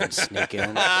theater and then sneak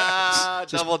in.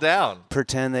 Double down.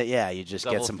 Pretend that, you just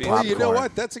get some Well, popcorn. you know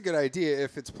what? That's a good idea.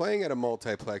 If it's playing at a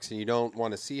multiplex and you don't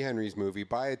want to see Henry's movie,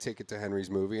 buy a ticket to Henry's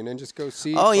movie and then just go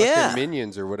see fucking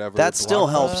Minions or whatever. That at still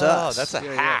helps Blockbuster. us. That's a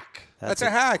hack. That's a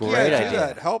hack. great Yeah, do idea.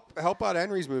 that. Help out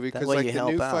Henry's movie That because way like you the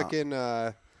help new out. fucking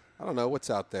I don't know what's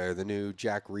out there. The new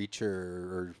Jack Reacher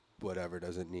or whatever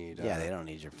doesn't need. Yeah, they don't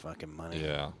need your fucking money.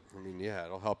 Yeah. I mean, yeah,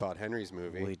 it'll help out Henry's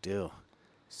movie. We do.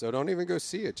 So don't even go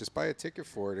see it. Just buy a ticket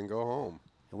for it and go home.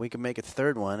 And we can make a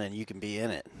third one and you can be in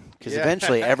it. Because Yeah.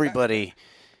 eventually everybody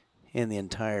in the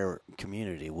entire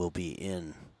community will be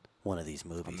in one of these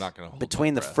movies. I'm not going to hold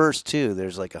Between my the breath. first two,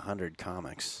 there's like 100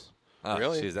 comics. Oh,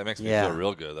 Really? Geez, that makes me Yeah. feel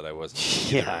real good that I wasn't.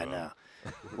 in either Yeah, I of them. know.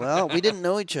 Well, we didn't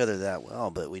know each other that well,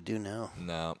 but we do now.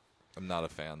 No, I'm not a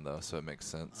fan though, so it makes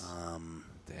sense.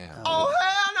 Damn. Oh,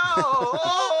 hell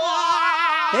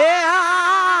no.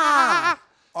 Yeah.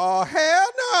 Oh, hell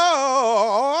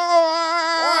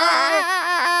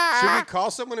no. Should we call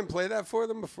someone and play that for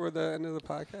them before the end of the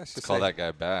podcast? Let's call that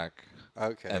guy back.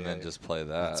 Okay. And then just play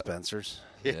that. Spencer's.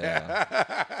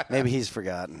 Yeah. Maybe he's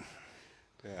forgotten.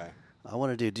 Yeah. I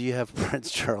want to do you have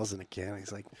Prince Charles in a can?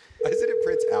 He's like, Isn't it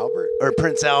Prince Albert? or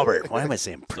Prince Albert. Why am I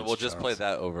saying Prince So we'll just play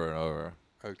Charles? that over and over.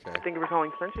 Okay. Thank you for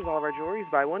calling Spencer's. All of our jewelry is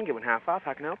buy one, get one half off.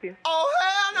 How can I help you? Oh,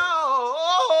 hell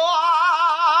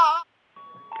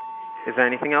no. Is there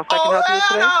anything else I can help you with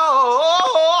today?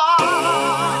 Oh,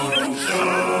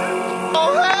 hell no.